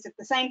multiple copies of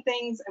the same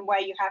things. And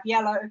where you have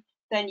yellow,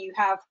 then you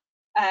have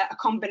a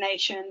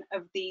combination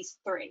of these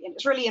three. And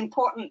it's really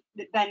important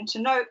then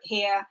to note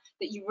here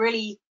that you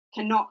really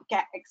cannot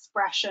get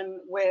expression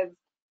with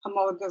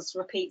homologous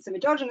repeats and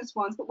endogenous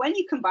ones, but when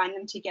you combine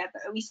them together,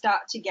 we start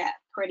to get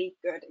pretty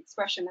good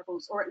expression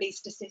levels, or at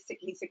least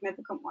statistically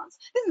significant ones.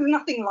 This is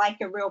nothing like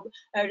a real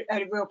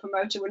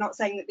promoter. We're not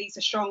saying that these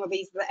are strong or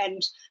these are the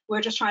end.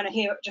 We're just trying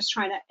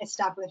to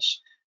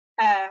establish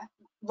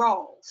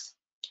roles.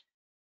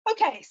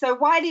 Okay, so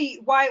why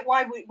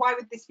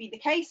would this be the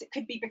case? It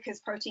could be because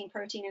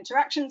protein-protein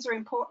interactions are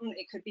important.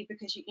 It could be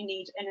because you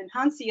need an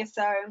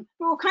enhantiosome.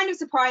 We were kind of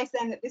surprised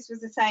then that this was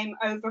the same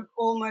over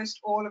almost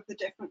all of the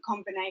different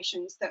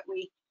combinations that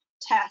we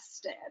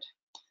tested.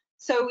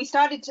 So we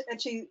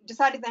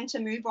decided then to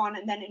move on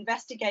and then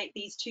investigate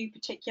these two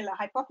particular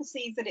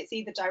hypotheses, that it's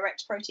either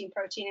direct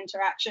protein-protein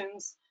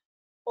interactions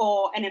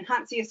or an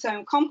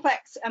enhantiosome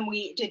complex. And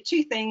we did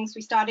two things.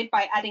 We started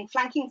by adding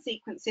flanking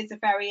sequences of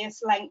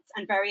various lengths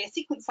and various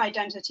sequence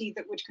identity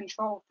that would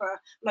control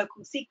for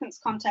local sequence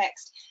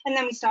context. And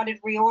then we started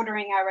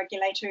reordering our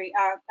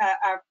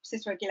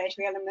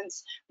cis-regulatory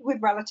elements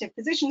with relative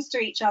positions to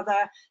each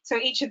other. So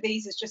each of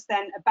these is just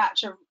then a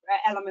batch of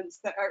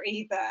elements that are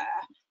either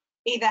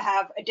either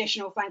have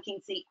additional flanking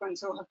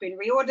sequence or have been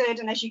reordered.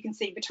 And as you can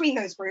see, between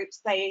those groups,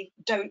 they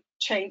don't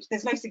change.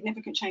 There's no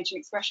significant change in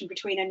expression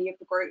between any of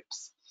the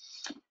groups.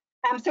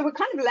 So we're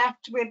kind of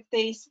left with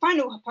this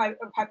final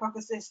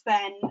hypothesis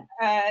then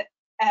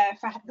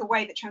for the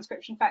way that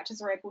transcription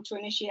factors are able to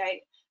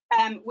initiate,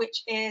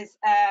 which is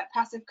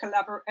passive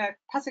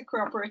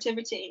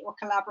cooperativity or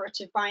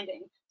collaborative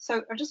binding.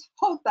 So I'll just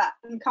hold that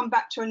and come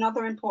back to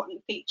another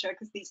important feature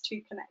because these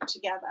two connect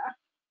together.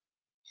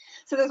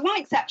 So there's one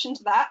exception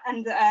to that,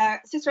 and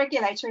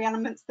cis-regulatory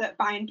elements that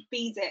bind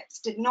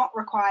BZIPs did not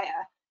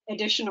require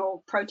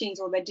additional proteins,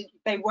 or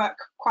they work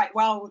quite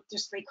well with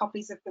just 3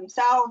 copies of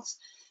themselves.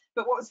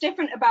 But what's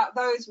different about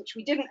those, which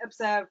we didn't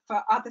observe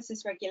for other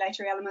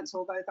cis-regulatory elements,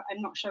 although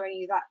I'm not showing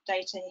you that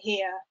data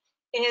here,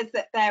 is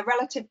that their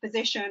relative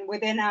position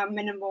within our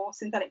minimal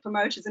synthetic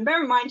promoters. And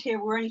bear in mind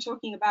here, we're only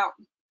talking about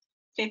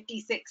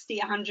 50, 60,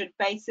 100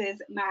 bases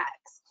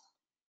max.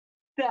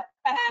 But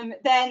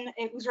then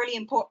it was really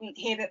important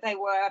here that they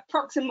were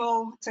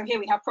proximal. So here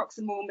we have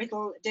proximal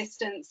middle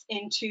distance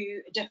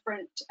into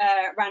different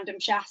random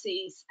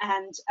chassis,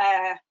 and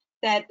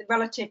their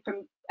relative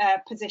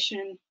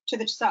position to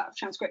the start of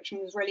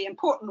transcription was really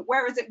important,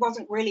 whereas it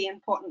wasn't really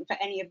important for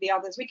any of the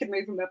others. We could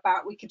move them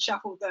about, we could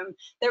shuffle them.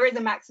 There is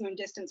a maximum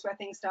distance where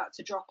things start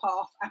to drop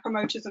off. Our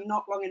promoters are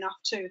not long enough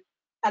to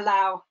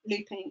allow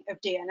looping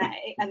of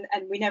DNA, and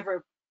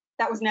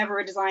that was never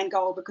a design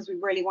goal, because we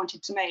really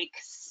wanted to make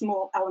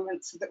small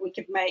elements so that we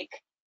could make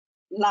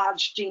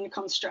large gene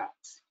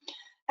constructs.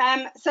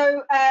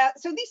 So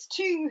these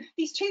two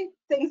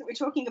things that we're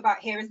talking about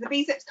here is the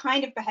BZIPs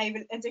kind of behave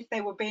as if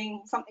they were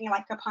being something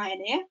like a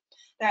pioneer.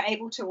 They're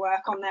able to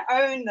work on their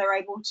own. They're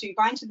able to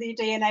bind to the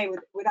DNA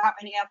without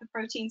any other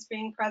proteins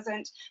being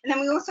present. And then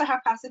we also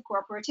have passive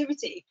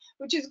cooperativity,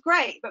 which is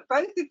great, but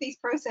both of these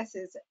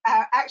processes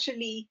are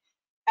actually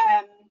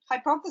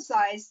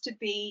hypothesized to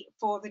be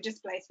for the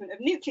displacement of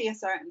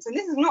nucleosomes. And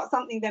this is not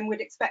something then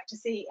we'd expect to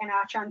see in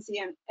our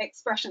transient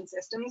expression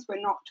systems. We're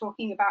not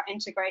talking about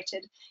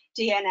integrated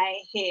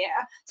DNA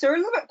here. So we're a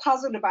little bit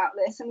puzzled about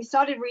this, and we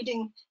started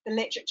reading the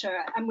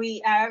literature, and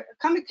we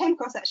came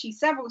across actually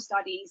several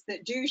studies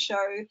that do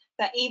show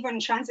that even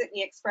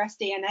transiently expressed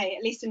DNA,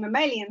 at least in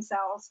mammalian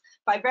cells,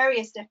 by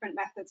various different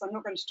methods, I'm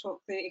not going to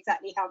talk through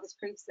exactly how this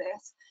proves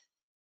this,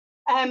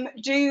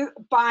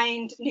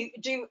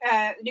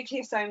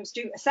 nucleosomes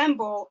do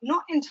assemble,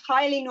 not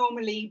entirely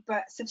normally,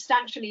 but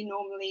substantially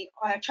normally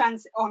on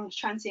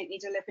transiently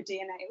delivered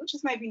DNA, which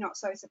is maybe not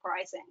so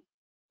surprising.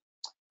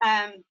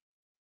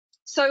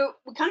 So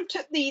we kind of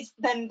took this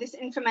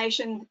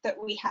information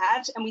that we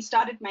had, and we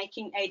started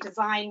making a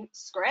design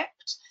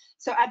script.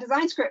 So our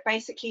design script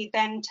basically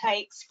then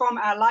takes from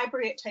our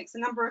library, it takes a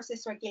number of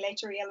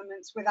cis-regulatory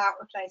elements without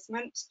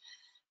replacement,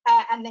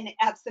 and then it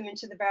adds them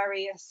into the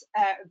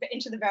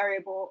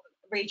variable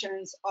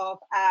regions of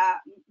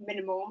our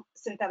minimal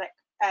synthetic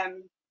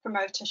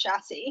promoter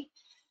chassis.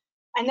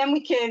 And then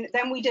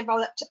we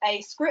developed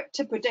a script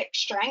to predict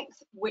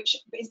strength, which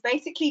is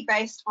basically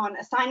based on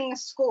assigning a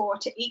score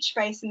to each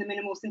base in the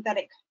minimal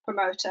synthetic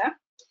promoter.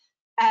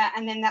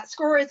 And then that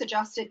score is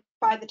adjusted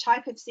by the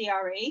type of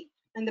CRE,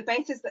 and the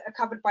bases that are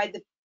covered by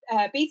the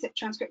BZIP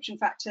transcription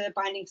factor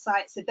binding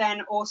sites are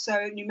then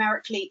also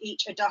numerically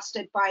each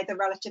adjusted by the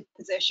relative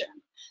position.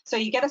 So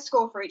you get a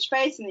score for each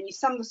base, and then you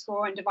sum the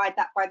score and divide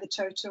that by the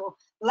total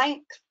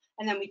length,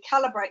 and then we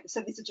calibrate.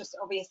 So these are just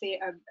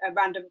obviously a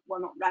random, well,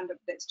 not random,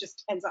 it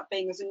just ends up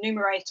being as a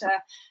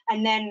numerator.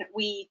 And then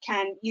we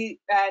can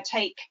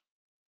take,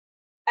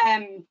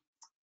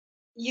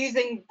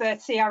 using the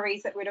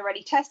CREs that we'd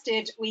already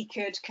tested, we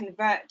could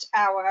convert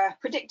our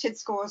predicted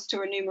scores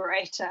to a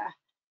numerator.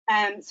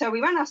 So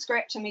we ran our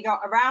script and we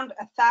got around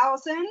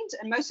 1,000,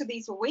 and most of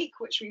these were weak,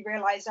 which we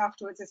realized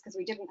afterwards is because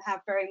we didn't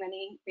have very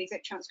many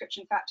BZIP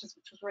transcription factors,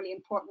 which was really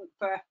important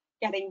for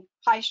getting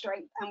high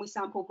strength, and we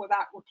sampled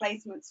without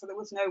replacement, so there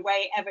was no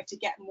way ever to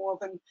get more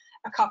than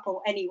a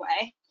couple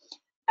anyway.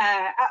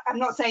 I'm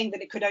not saying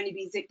that it could only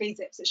be BZIPs,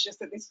 it's just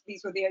that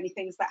these were the only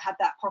things that had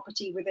that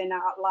property within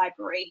our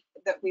library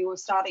that we were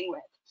starting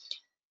with.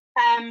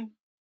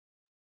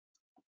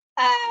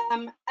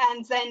 And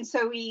then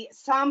so we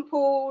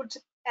sampled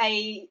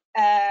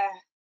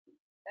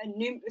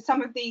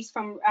some of these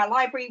from our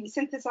library, we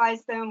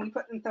synthesized them, we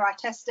put them through our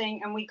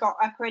testing, and we got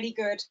a pretty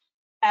good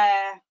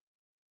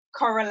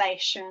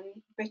correlation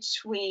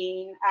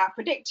between our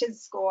predicted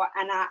score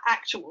and our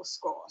actual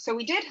score. So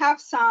we did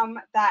have some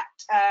that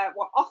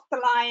were off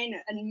the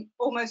line, and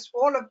almost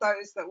all of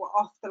those that were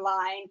off the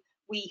line,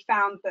 we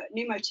found that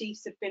new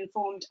motifs have been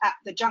formed at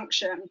the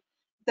junction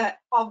that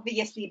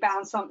obviously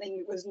bound something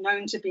that was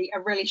known to be a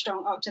really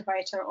strong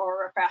activator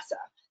or a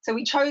repressor. So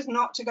we chose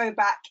not to go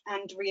back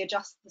and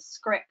readjust the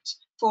script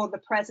for the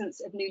presence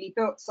of newly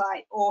built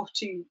site or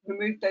to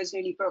remove those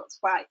newly built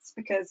sites,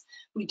 because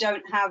we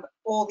don't have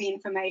all the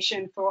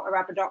information for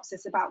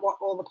Arabidopsis about what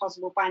all the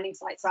possible binding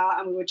sites are,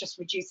 and we were just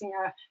reducing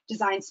our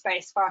design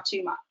space far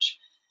too much.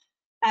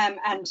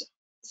 And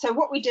So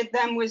what we did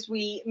then was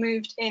we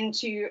moved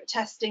into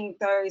testing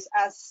those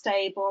as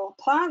stable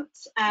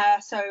plants.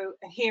 So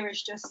here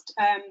is just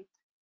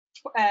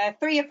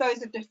 3 of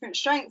those of different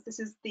strengths. This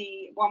is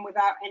the one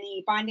without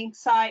any binding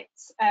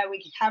sites.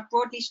 We have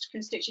broadly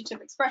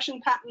constitutive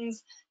expression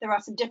patterns. There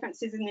are some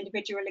differences in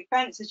individual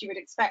events, as you would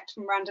expect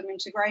from random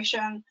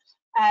integration,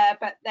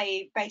 but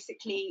they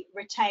basically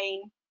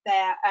retain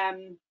their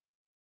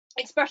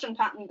expression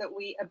pattern that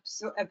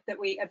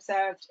we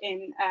observed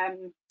in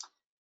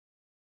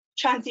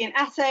transient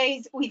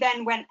assays. We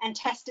then went and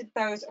tested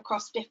those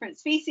across different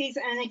species,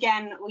 and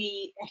again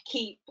we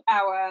keep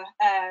our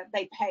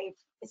they behave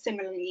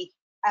similarly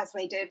as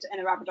they did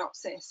in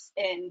Arabidopsis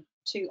in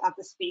 2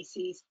 other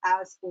species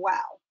as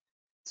well.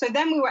 So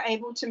then we were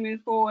able to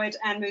move forward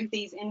and move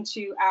these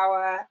into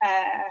our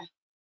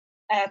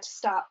to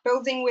start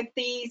building with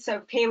these.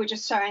 So here we're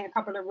just showing a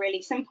couple of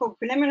really simple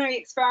preliminary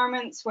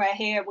experiments where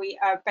here we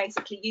are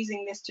basically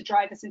using this to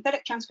drive a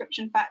synthetic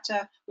transcription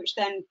factor, which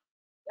then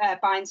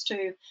binds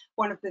to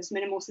one of those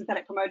minimal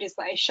synthetic promoters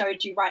that I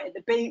showed you right at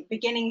the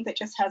beginning that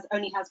just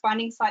only has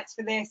binding sites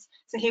for this.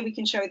 So here we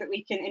can show that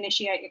we can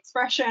initiate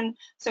expression.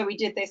 So we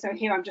did this. So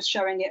here I'm just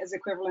showing it as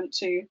equivalent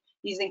to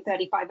using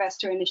 35S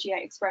to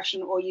initiate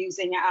expression, or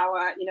using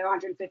our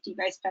 150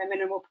 base pair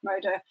minimal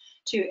promoter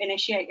to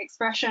initiate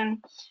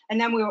expression. And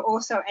then we were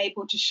also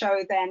able to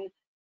show then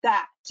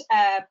that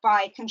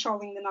by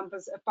controlling the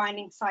numbers of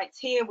binding sites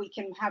here, we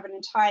can have an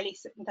entirely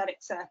synthetic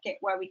circuit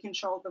where we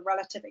control the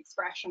relative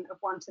expression of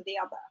one to the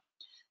other.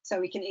 So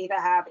we can either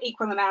have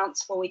equal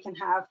amounts, or we can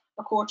have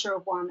a quarter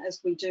of one as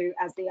we do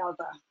as the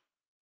other.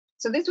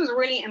 So this was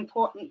really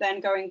important then,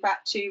 going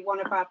back to one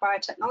of our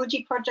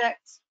biotechnology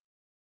projects.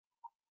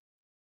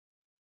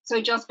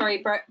 So just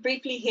very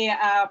briefly here,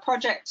 our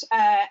project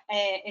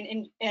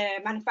in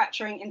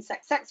manufacturing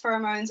insect sex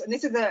pheromones. And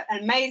this is an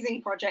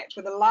amazing project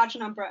with a large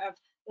number of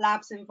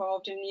labs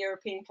involved in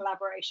European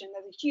collaboration.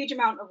 There's a huge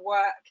amount of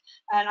work,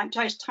 and I'm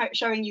just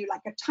showing you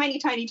like a tiny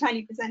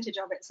percentage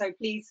of it. So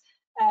please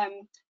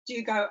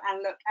do go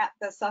and look at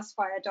the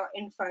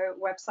susfire.info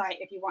website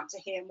if you want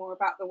to hear more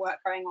about the work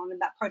going on in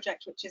that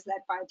project, which is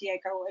led by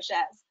Diego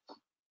Orgez.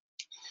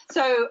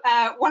 So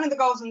one of the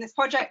goals in this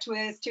project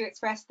was to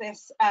express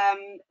this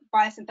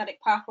biosynthetic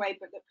pathway,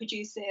 but that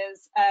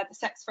produces the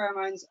sex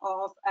pheromones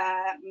of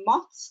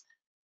moths.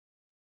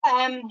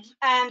 And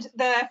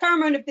the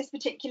pheromone of this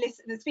particular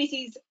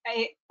species,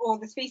 or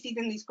the species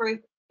in this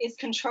group, is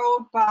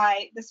controlled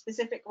by the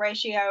specific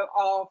ratio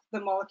of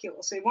the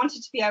molecules. So we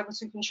wanted to be able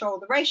to control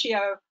the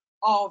ratio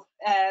of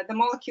the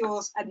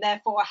molecules, and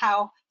therefore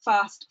how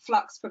fast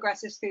flux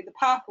progresses through the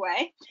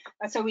pathway.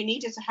 So we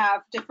needed to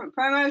have different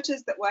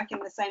promoters that work in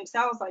the same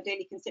cells,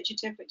 ideally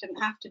constitutive, but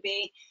didn't have to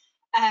be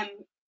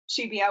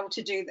able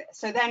to do this.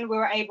 So then we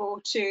were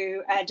able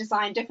to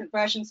design different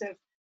versions of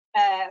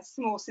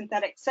small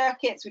synthetic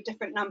circuits with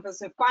different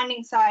numbers of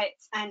binding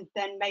sites, and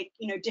then make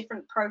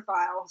different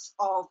profiles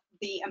of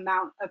the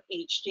amount of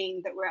each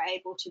gene that we're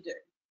able to do.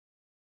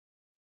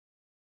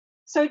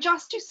 So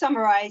just to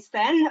summarize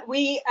then,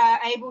 we are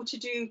able to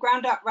do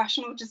ground up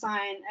rational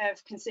design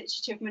of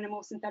constitutive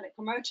minimal synthetic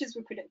promoters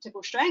with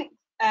predictable strength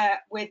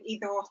with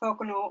either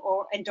orthogonal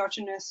or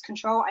endogenous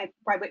control,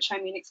 by which I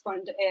mean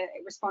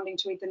responding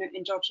to either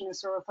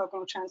endogenous or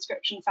orthogonal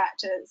transcription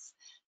factors.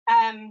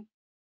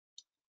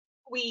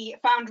 We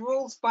found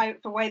rules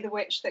for way in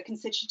which that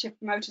constitutive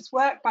promoters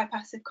work by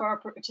passive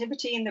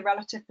cooperativity in the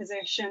relative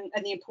position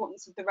and the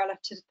importance of the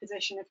relative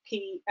position of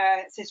key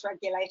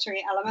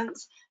cis-regulatory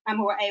elements, and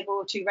we were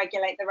able to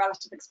regulate the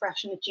relative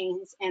expression of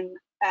genes in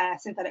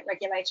synthetic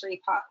regulatory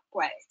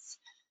pathways.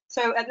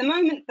 So at the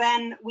moment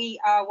then, we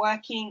are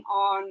working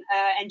on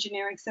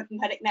engineering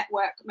synthetic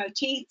network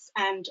motifs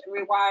and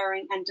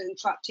rewiring and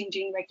interrupting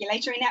gene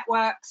regulatory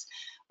networks.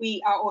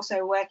 We are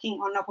also working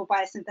on novel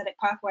biosynthetic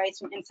pathways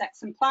from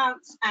insects and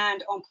plants,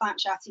 and on plant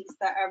chassis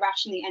that are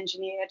rationally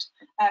engineered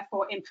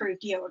for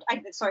improved yield.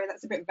 Sorry,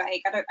 that's a bit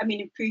vague. I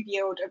mean improved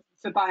yield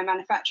for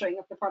biomanufacturing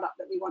of the product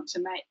that we want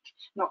to make,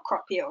 not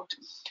crop yield.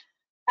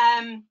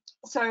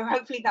 So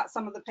hopefully that's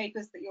some of the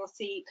papers that you'll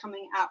see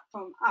coming out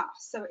from us.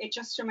 So it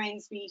just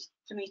remains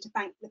for me to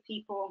thank the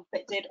people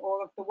that did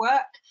all of the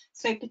work.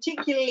 So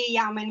particularly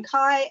Yao Min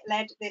Kai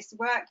led this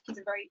work. He's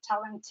a very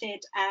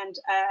talented and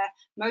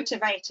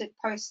motivated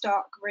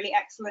postdoc, really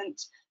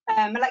excellent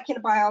molecular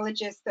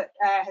biologist that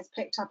has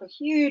picked up a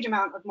huge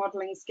amount of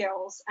modeling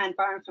skills and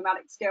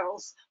bioinformatics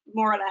skills,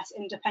 more or less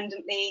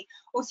independently.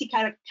 Osi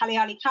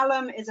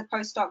Kaliali-Callum is a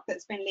postdoc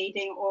that's been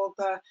leading all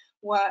the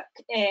work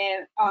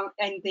in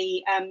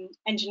the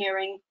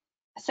engineering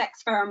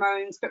sex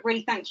pheromones, but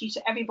really thank you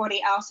to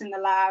everybody else in the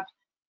lab.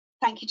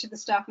 Thank you to the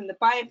staff in the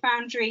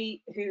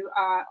BioFoundry, who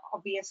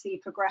obviously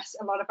progress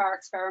a lot of our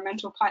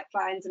experimental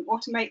pipelines and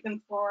automate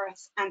them for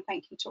us. And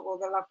thank you to all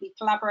the lovely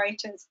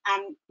collaborators,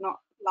 and not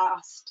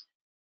last,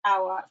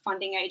 our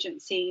funding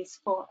agencies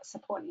for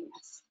supporting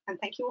us. And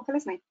thank you all for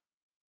listening.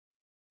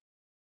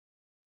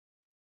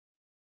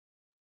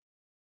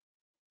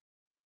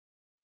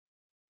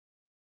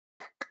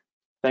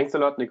 Thanks a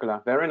lot,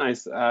 Nicola. Very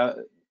nice.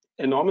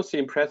 enormously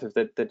impressive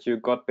that you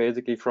got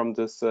basically from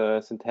this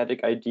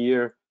synthetic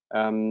idea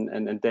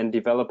and then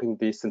developing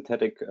these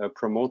synthetic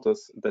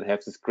promoters that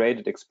have this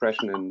graded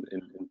expression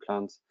in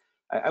plants.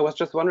 I was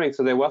just wondering,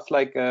 so there was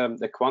like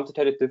a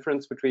quantitative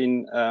difference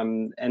between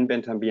N.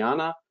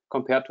 bentambiana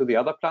compared to the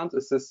other plants.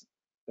 Is this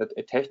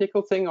a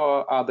technical thing,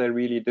 or are there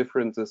really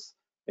differences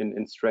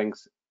in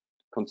strengths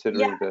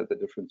considering the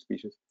different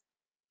species?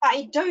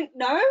 I don't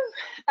know.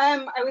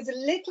 I was a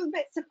little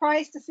bit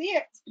surprised to see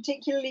it,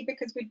 particularly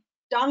because we'd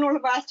done all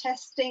of our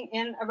testing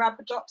in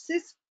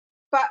Arabidopsis,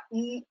 but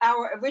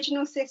our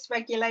original cis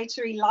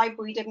regulatory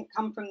library didn't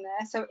come from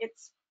there. So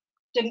it's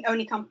didn't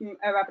only come from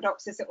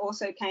Arabidopsis, it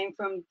also came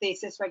from the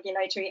cis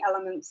regulatory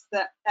elements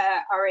that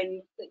are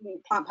in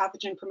plant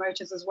pathogen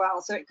promoters as well.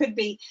 So it could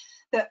be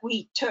that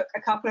we took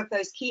a couple of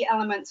those key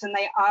elements and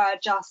they are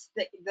just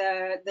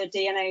the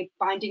DNA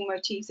binding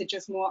motifs are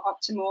just more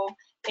optimal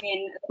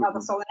in other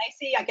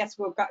Solanaceae. I guess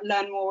we'll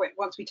learn more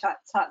once we start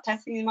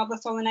testing in other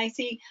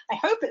Solanaceae. I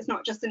hope it's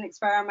not just an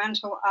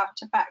experimental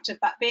artifact of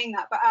that being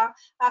that, but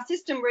our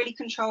system really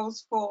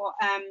controls for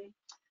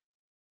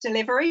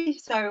delivery,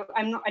 so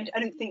I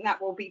don't think that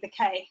will be the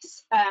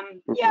case.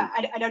 Yeah,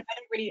 I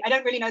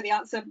don't really know the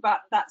answer,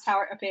 but that's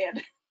how it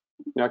appeared.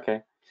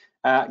 Okay.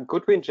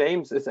 Goodwin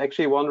James is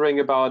actually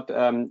wondering about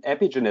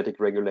epigenetic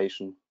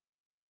regulation.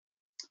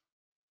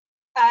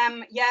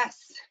 Yes,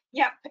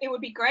 yep, it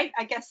would be great.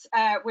 I guess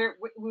we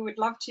would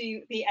love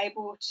to be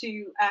able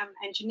to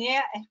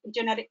engineer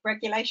epigenetic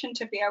regulation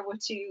to be able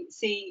to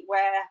see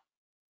where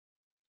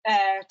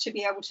to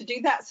be able to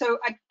do that. So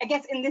I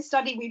guess in this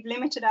study we've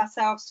limited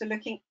ourselves to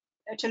looking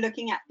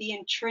at the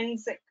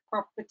intrinsic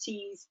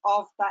properties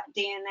of that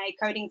DNA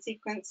coding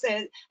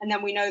sequences, and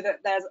then we know that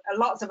there's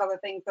lots of other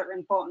things that are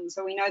important.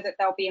 So we know that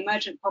there'll be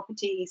emergent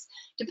properties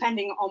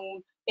depending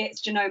on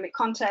its genomic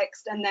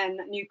context, and then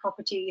new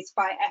properties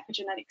by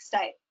epigenetic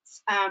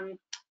states.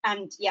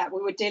 And yeah,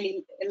 we would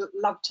dearly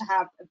love to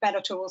have better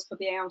tools for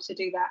being able to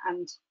do that.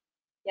 And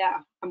yeah,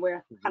 and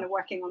we're kind of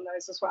working on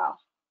those as well.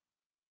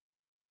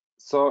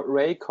 So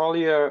Ray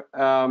Collier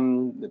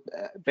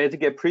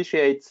basically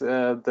appreciates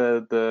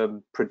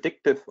the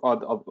predictive,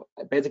 or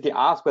basically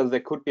asks whether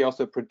there could be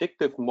also a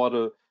predictive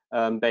model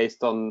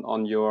based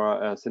on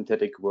your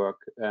synthetic work,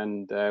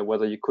 and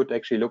whether you could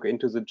actually look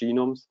into the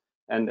genomes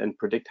and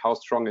predict how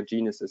strong a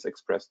gene is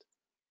expressed.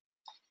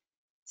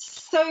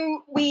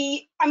 So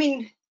I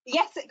mean,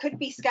 yes, it could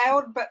be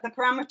scaled, but the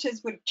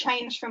parameters would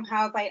change from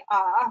how they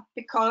are,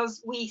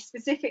 because we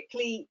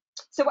specifically,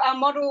 so our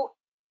model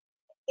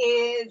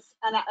is,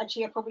 and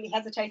actually I probably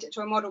hesitated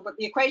to a model, but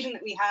the equation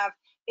that we have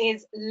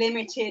is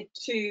limited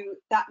to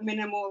that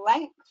minimal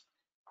length.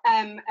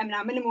 And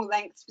our minimal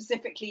length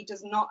specifically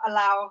does not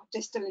allow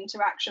distal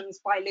interactions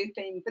by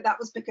looping, but that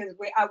was because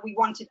we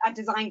wanted, our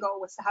design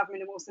goal was to have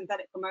minimal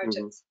synthetic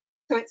promoters.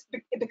 So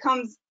it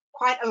becomes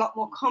quite a lot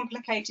more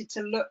complicated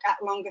to look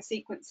at longer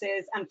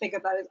sequences and figure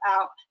those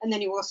out. And then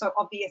you also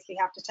obviously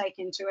have to take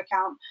into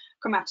account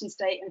chromatin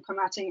state and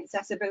chromatin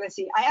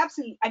accessibility. I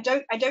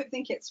don't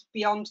think it's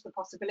beyond the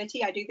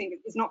possibility. I do think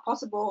it's not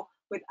possible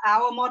with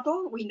our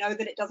model. We know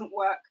that it doesn't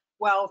work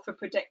well for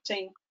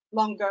predicting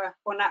longer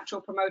or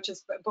natural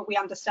promoters, but we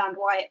understand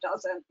why it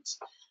doesn't.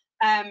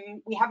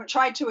 We haven't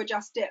tried to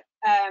adjust it.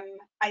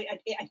 I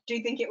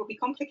do think it will be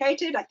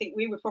complicated. I think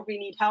we would probably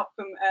need help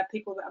from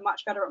people that are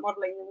much better at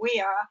modeling than we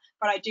are,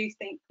 but I do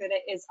think that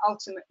it is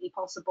ultimately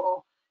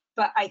possible.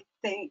 But I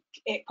think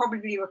it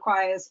probably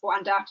requires, or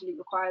undoubtedly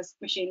requires,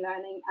 machine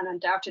learning, and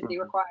undoubtedly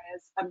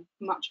requires a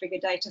much bigger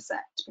data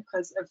set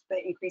because of the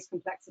increased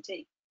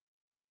complexity.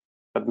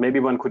 But maybe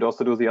one could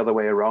also do the other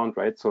way around,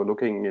 right? So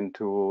looking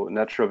into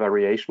natural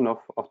variation of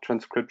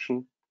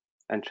transcription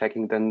and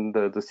checking then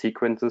the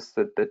sequences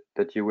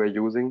that you were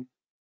using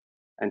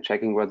and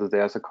checking whether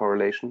there's a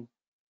correlation.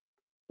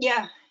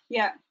 Yeah.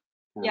 I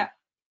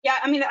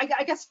mean,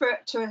 I guess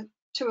to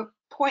a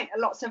point,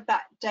 lots of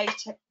that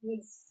data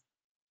is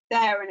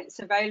there and it's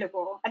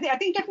available. I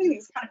think definitely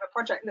it's kind of a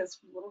project that's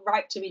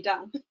ripe to be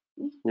done.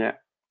 Yeah.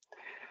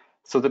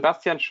 So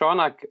Sebastian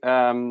Schornack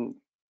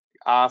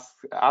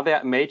asks, are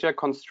there major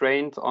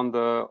constraints on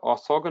the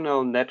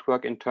orthogonal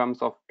network in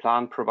terms of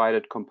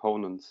plant-provided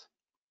components?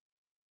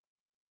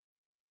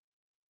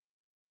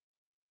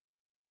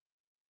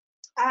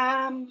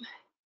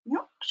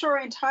 Not sure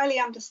I entirely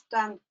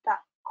understand that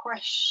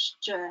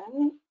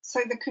question. So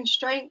the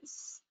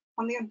constraints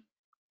on the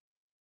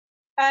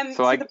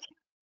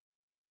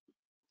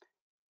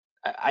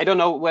I don't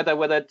know whether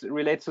it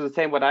relates to the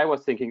same what I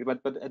was thinking,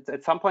 but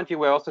at some point you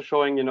were also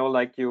showing, you know,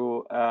 like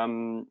you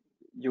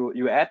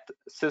add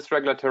cis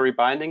regulatory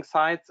binding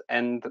sites,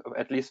 and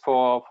at least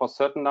for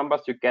certain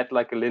numbers you get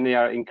like a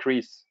linear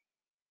increase.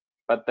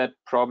 But that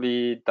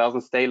probably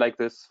doesn't stay like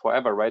this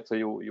forever, right? So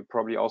you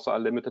probably also are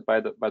limited by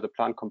the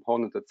plant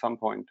component at some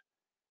point.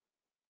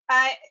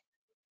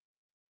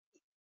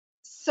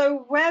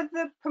 So where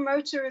the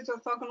promoter is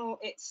orthogonal,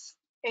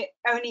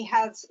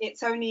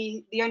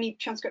 the only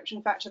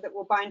transcription factor that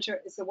will bind to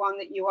it is the one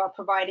that you are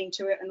providing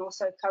to it and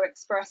also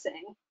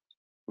co-expressing.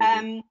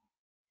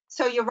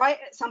 So you're right,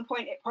 at some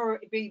point it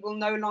probably will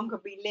no longer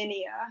be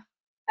linear.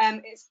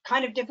 It's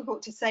kind of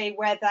difficult to say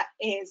where that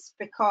is,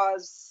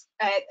 because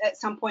at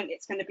some point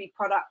it's going to be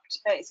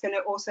it's going to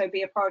also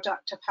be a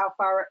product of how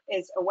far it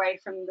is away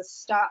from the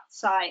start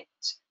site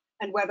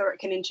and whether it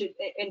can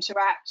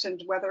interact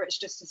and whether it's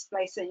just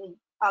displacing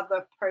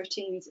other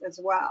proteins as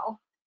well.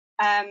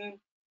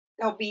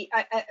 There'll be,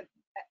 I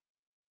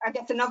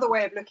guess another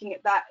way of looking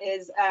at that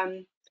is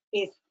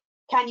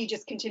can you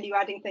just continue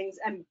adding things,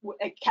 and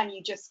can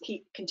you just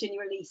keep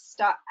continually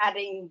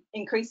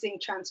increasing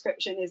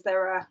transcription? Is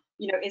there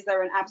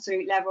an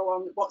absolute level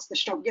on what's the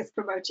strongest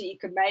promoter you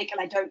could make?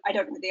 And I don't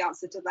know the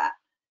answer to that.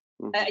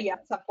 Yeah,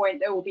 at some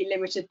point it will be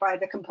limited by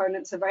the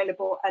components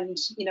available, and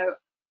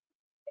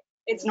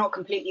it's not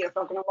completely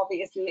orthogonal.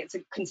 Obviously, it's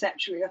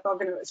conceptually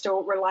orthogonal. It's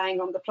still relying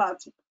on the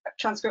plant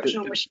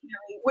transcriptional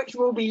machinery, which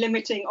will be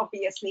limiting,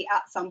 obviously,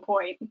 at some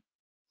point.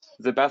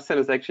 Sebastian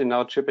is actually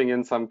now chipping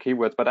in some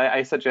keywords, but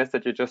I suggest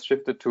that you just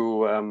shift it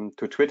to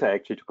Twitter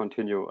actually to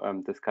continue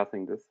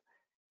discussing this.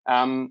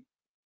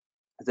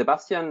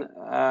 Sebastian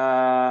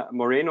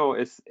Moreno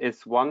is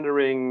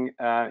wondering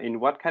in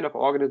what kind of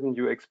organism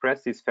you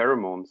express these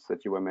pheromones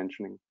that you were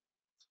mentioning.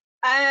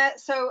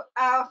 So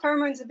our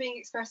pheromones are being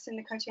expressed in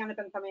the Cotiana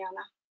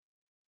benthamiana.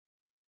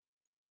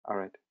 All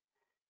right.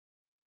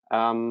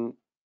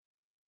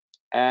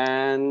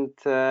 And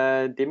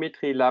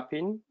Dimitri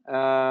Lapin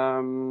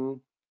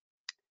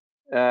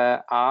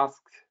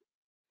asked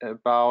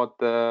about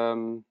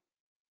the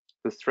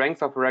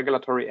strength of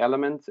regulatory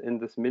elements in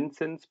this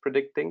MinSense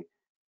predicting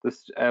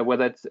this,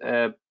 whether it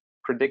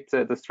predicts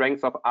the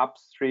strength of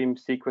upstream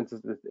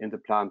sequences in the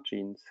plant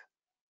genes.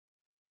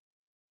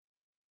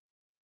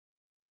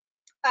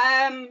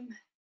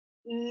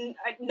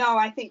 No,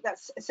 I think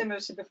that's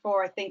similar to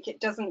before. I think it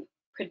doesn't.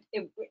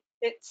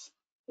 It's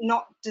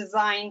not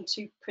designed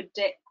to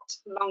predict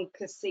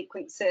longer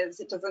sequences.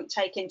 It doesn't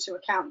take into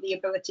account the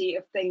ability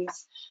of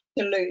things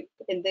to loop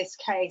in this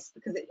case,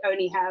 because it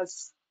only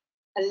has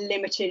a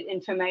limited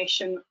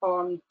information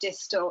on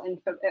distance.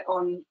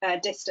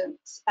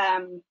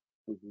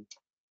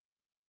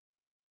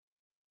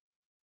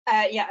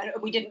 Yeah,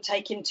 we didn't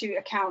take into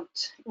account,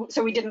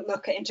 so we didn't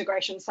look at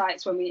integration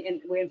sites when we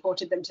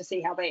imported them to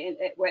see how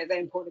where they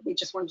imported. We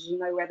just wanted to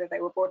know whether they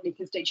were broadly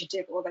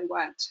constitutive or they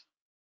weren't.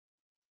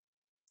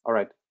 All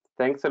right.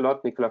 Thanks a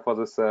lot, Nicola, for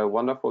this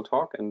wonderful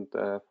talk and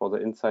for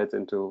the insights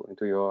into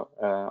your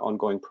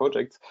ongoing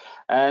projects.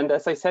 And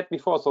as I said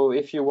before, so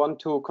if you want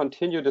to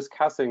continue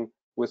discussing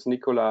with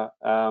Nicola,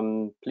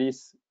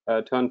 please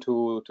turn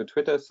to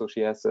Twitter. So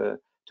she has a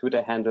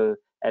Twitter handle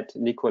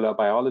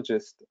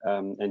 @NicolaBiologist,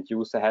 and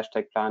use the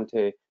hashtag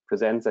Plantae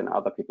Presents, and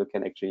other people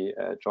can actually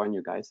join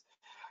you guys.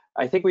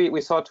 I think we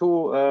saw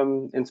two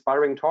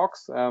inspiring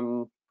talks,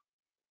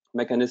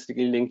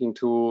 mechanistically linking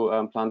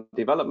to plant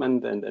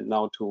development and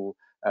now to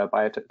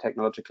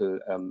biotechnological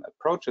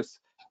approaches.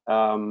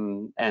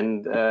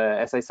 And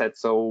as I said,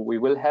 so we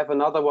will have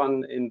another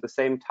one in the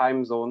same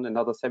time zone,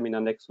 another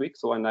seminar next week.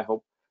 So, and I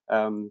hope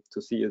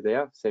to see you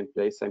there, same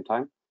place, same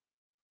time.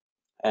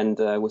 And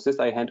with this,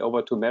 I hand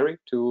over to Mary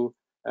to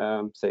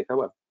say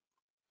farewell.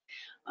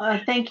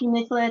 Thank you,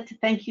 Nicola.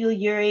 Thank you,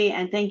 Yuri,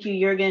 and thank you,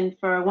 Jürgen,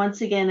 for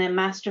once again a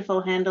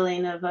masterful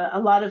handling of a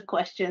lot of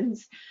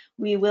questions.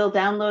 We will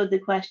download the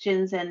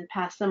questions and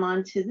pass them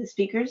on to the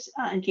speakers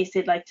in case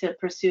they'd like to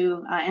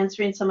pursue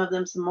answering some of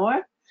them some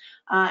more.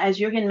 As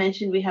Jürgen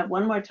mentioned, we have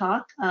one more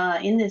talk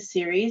in this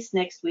series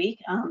next week,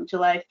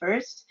 July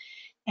 1st,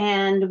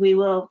 and we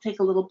will take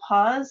a little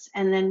pause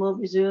and then we'll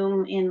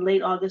resume in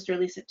late August,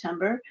 early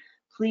September.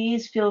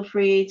 Please feel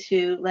free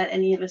to let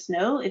any of us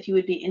know if you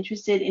would be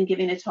interested in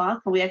giving a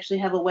talk. We actually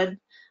have a web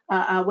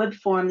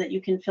form that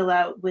you can fill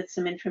out with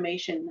some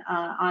information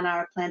on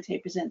our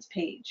Plantae Presents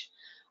page.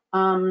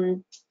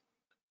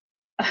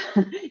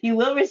 You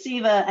will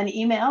receive an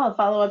email, a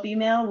follow-up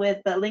email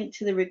with a link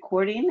to the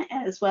recording,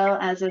 as well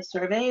as a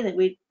survey that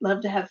we'd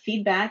love to have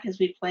feedback as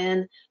we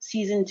plan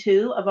season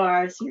 2 of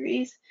our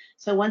series.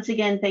 So once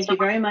again, thank you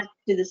very much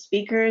to the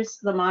speakers,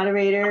 the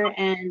moderator,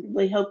 and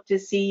we hope to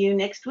see you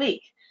next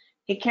week.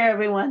 Take care,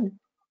 everyone.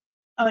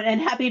 Oh,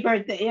 and happy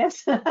birthday,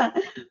 yes.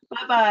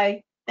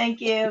 Bye-bye. Thank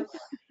you.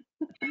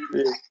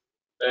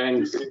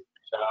 Thanks.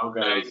 Ciao,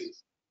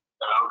 guys.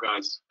 Ciao,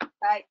 guys.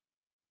 Bye.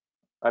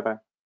 Bye-bye.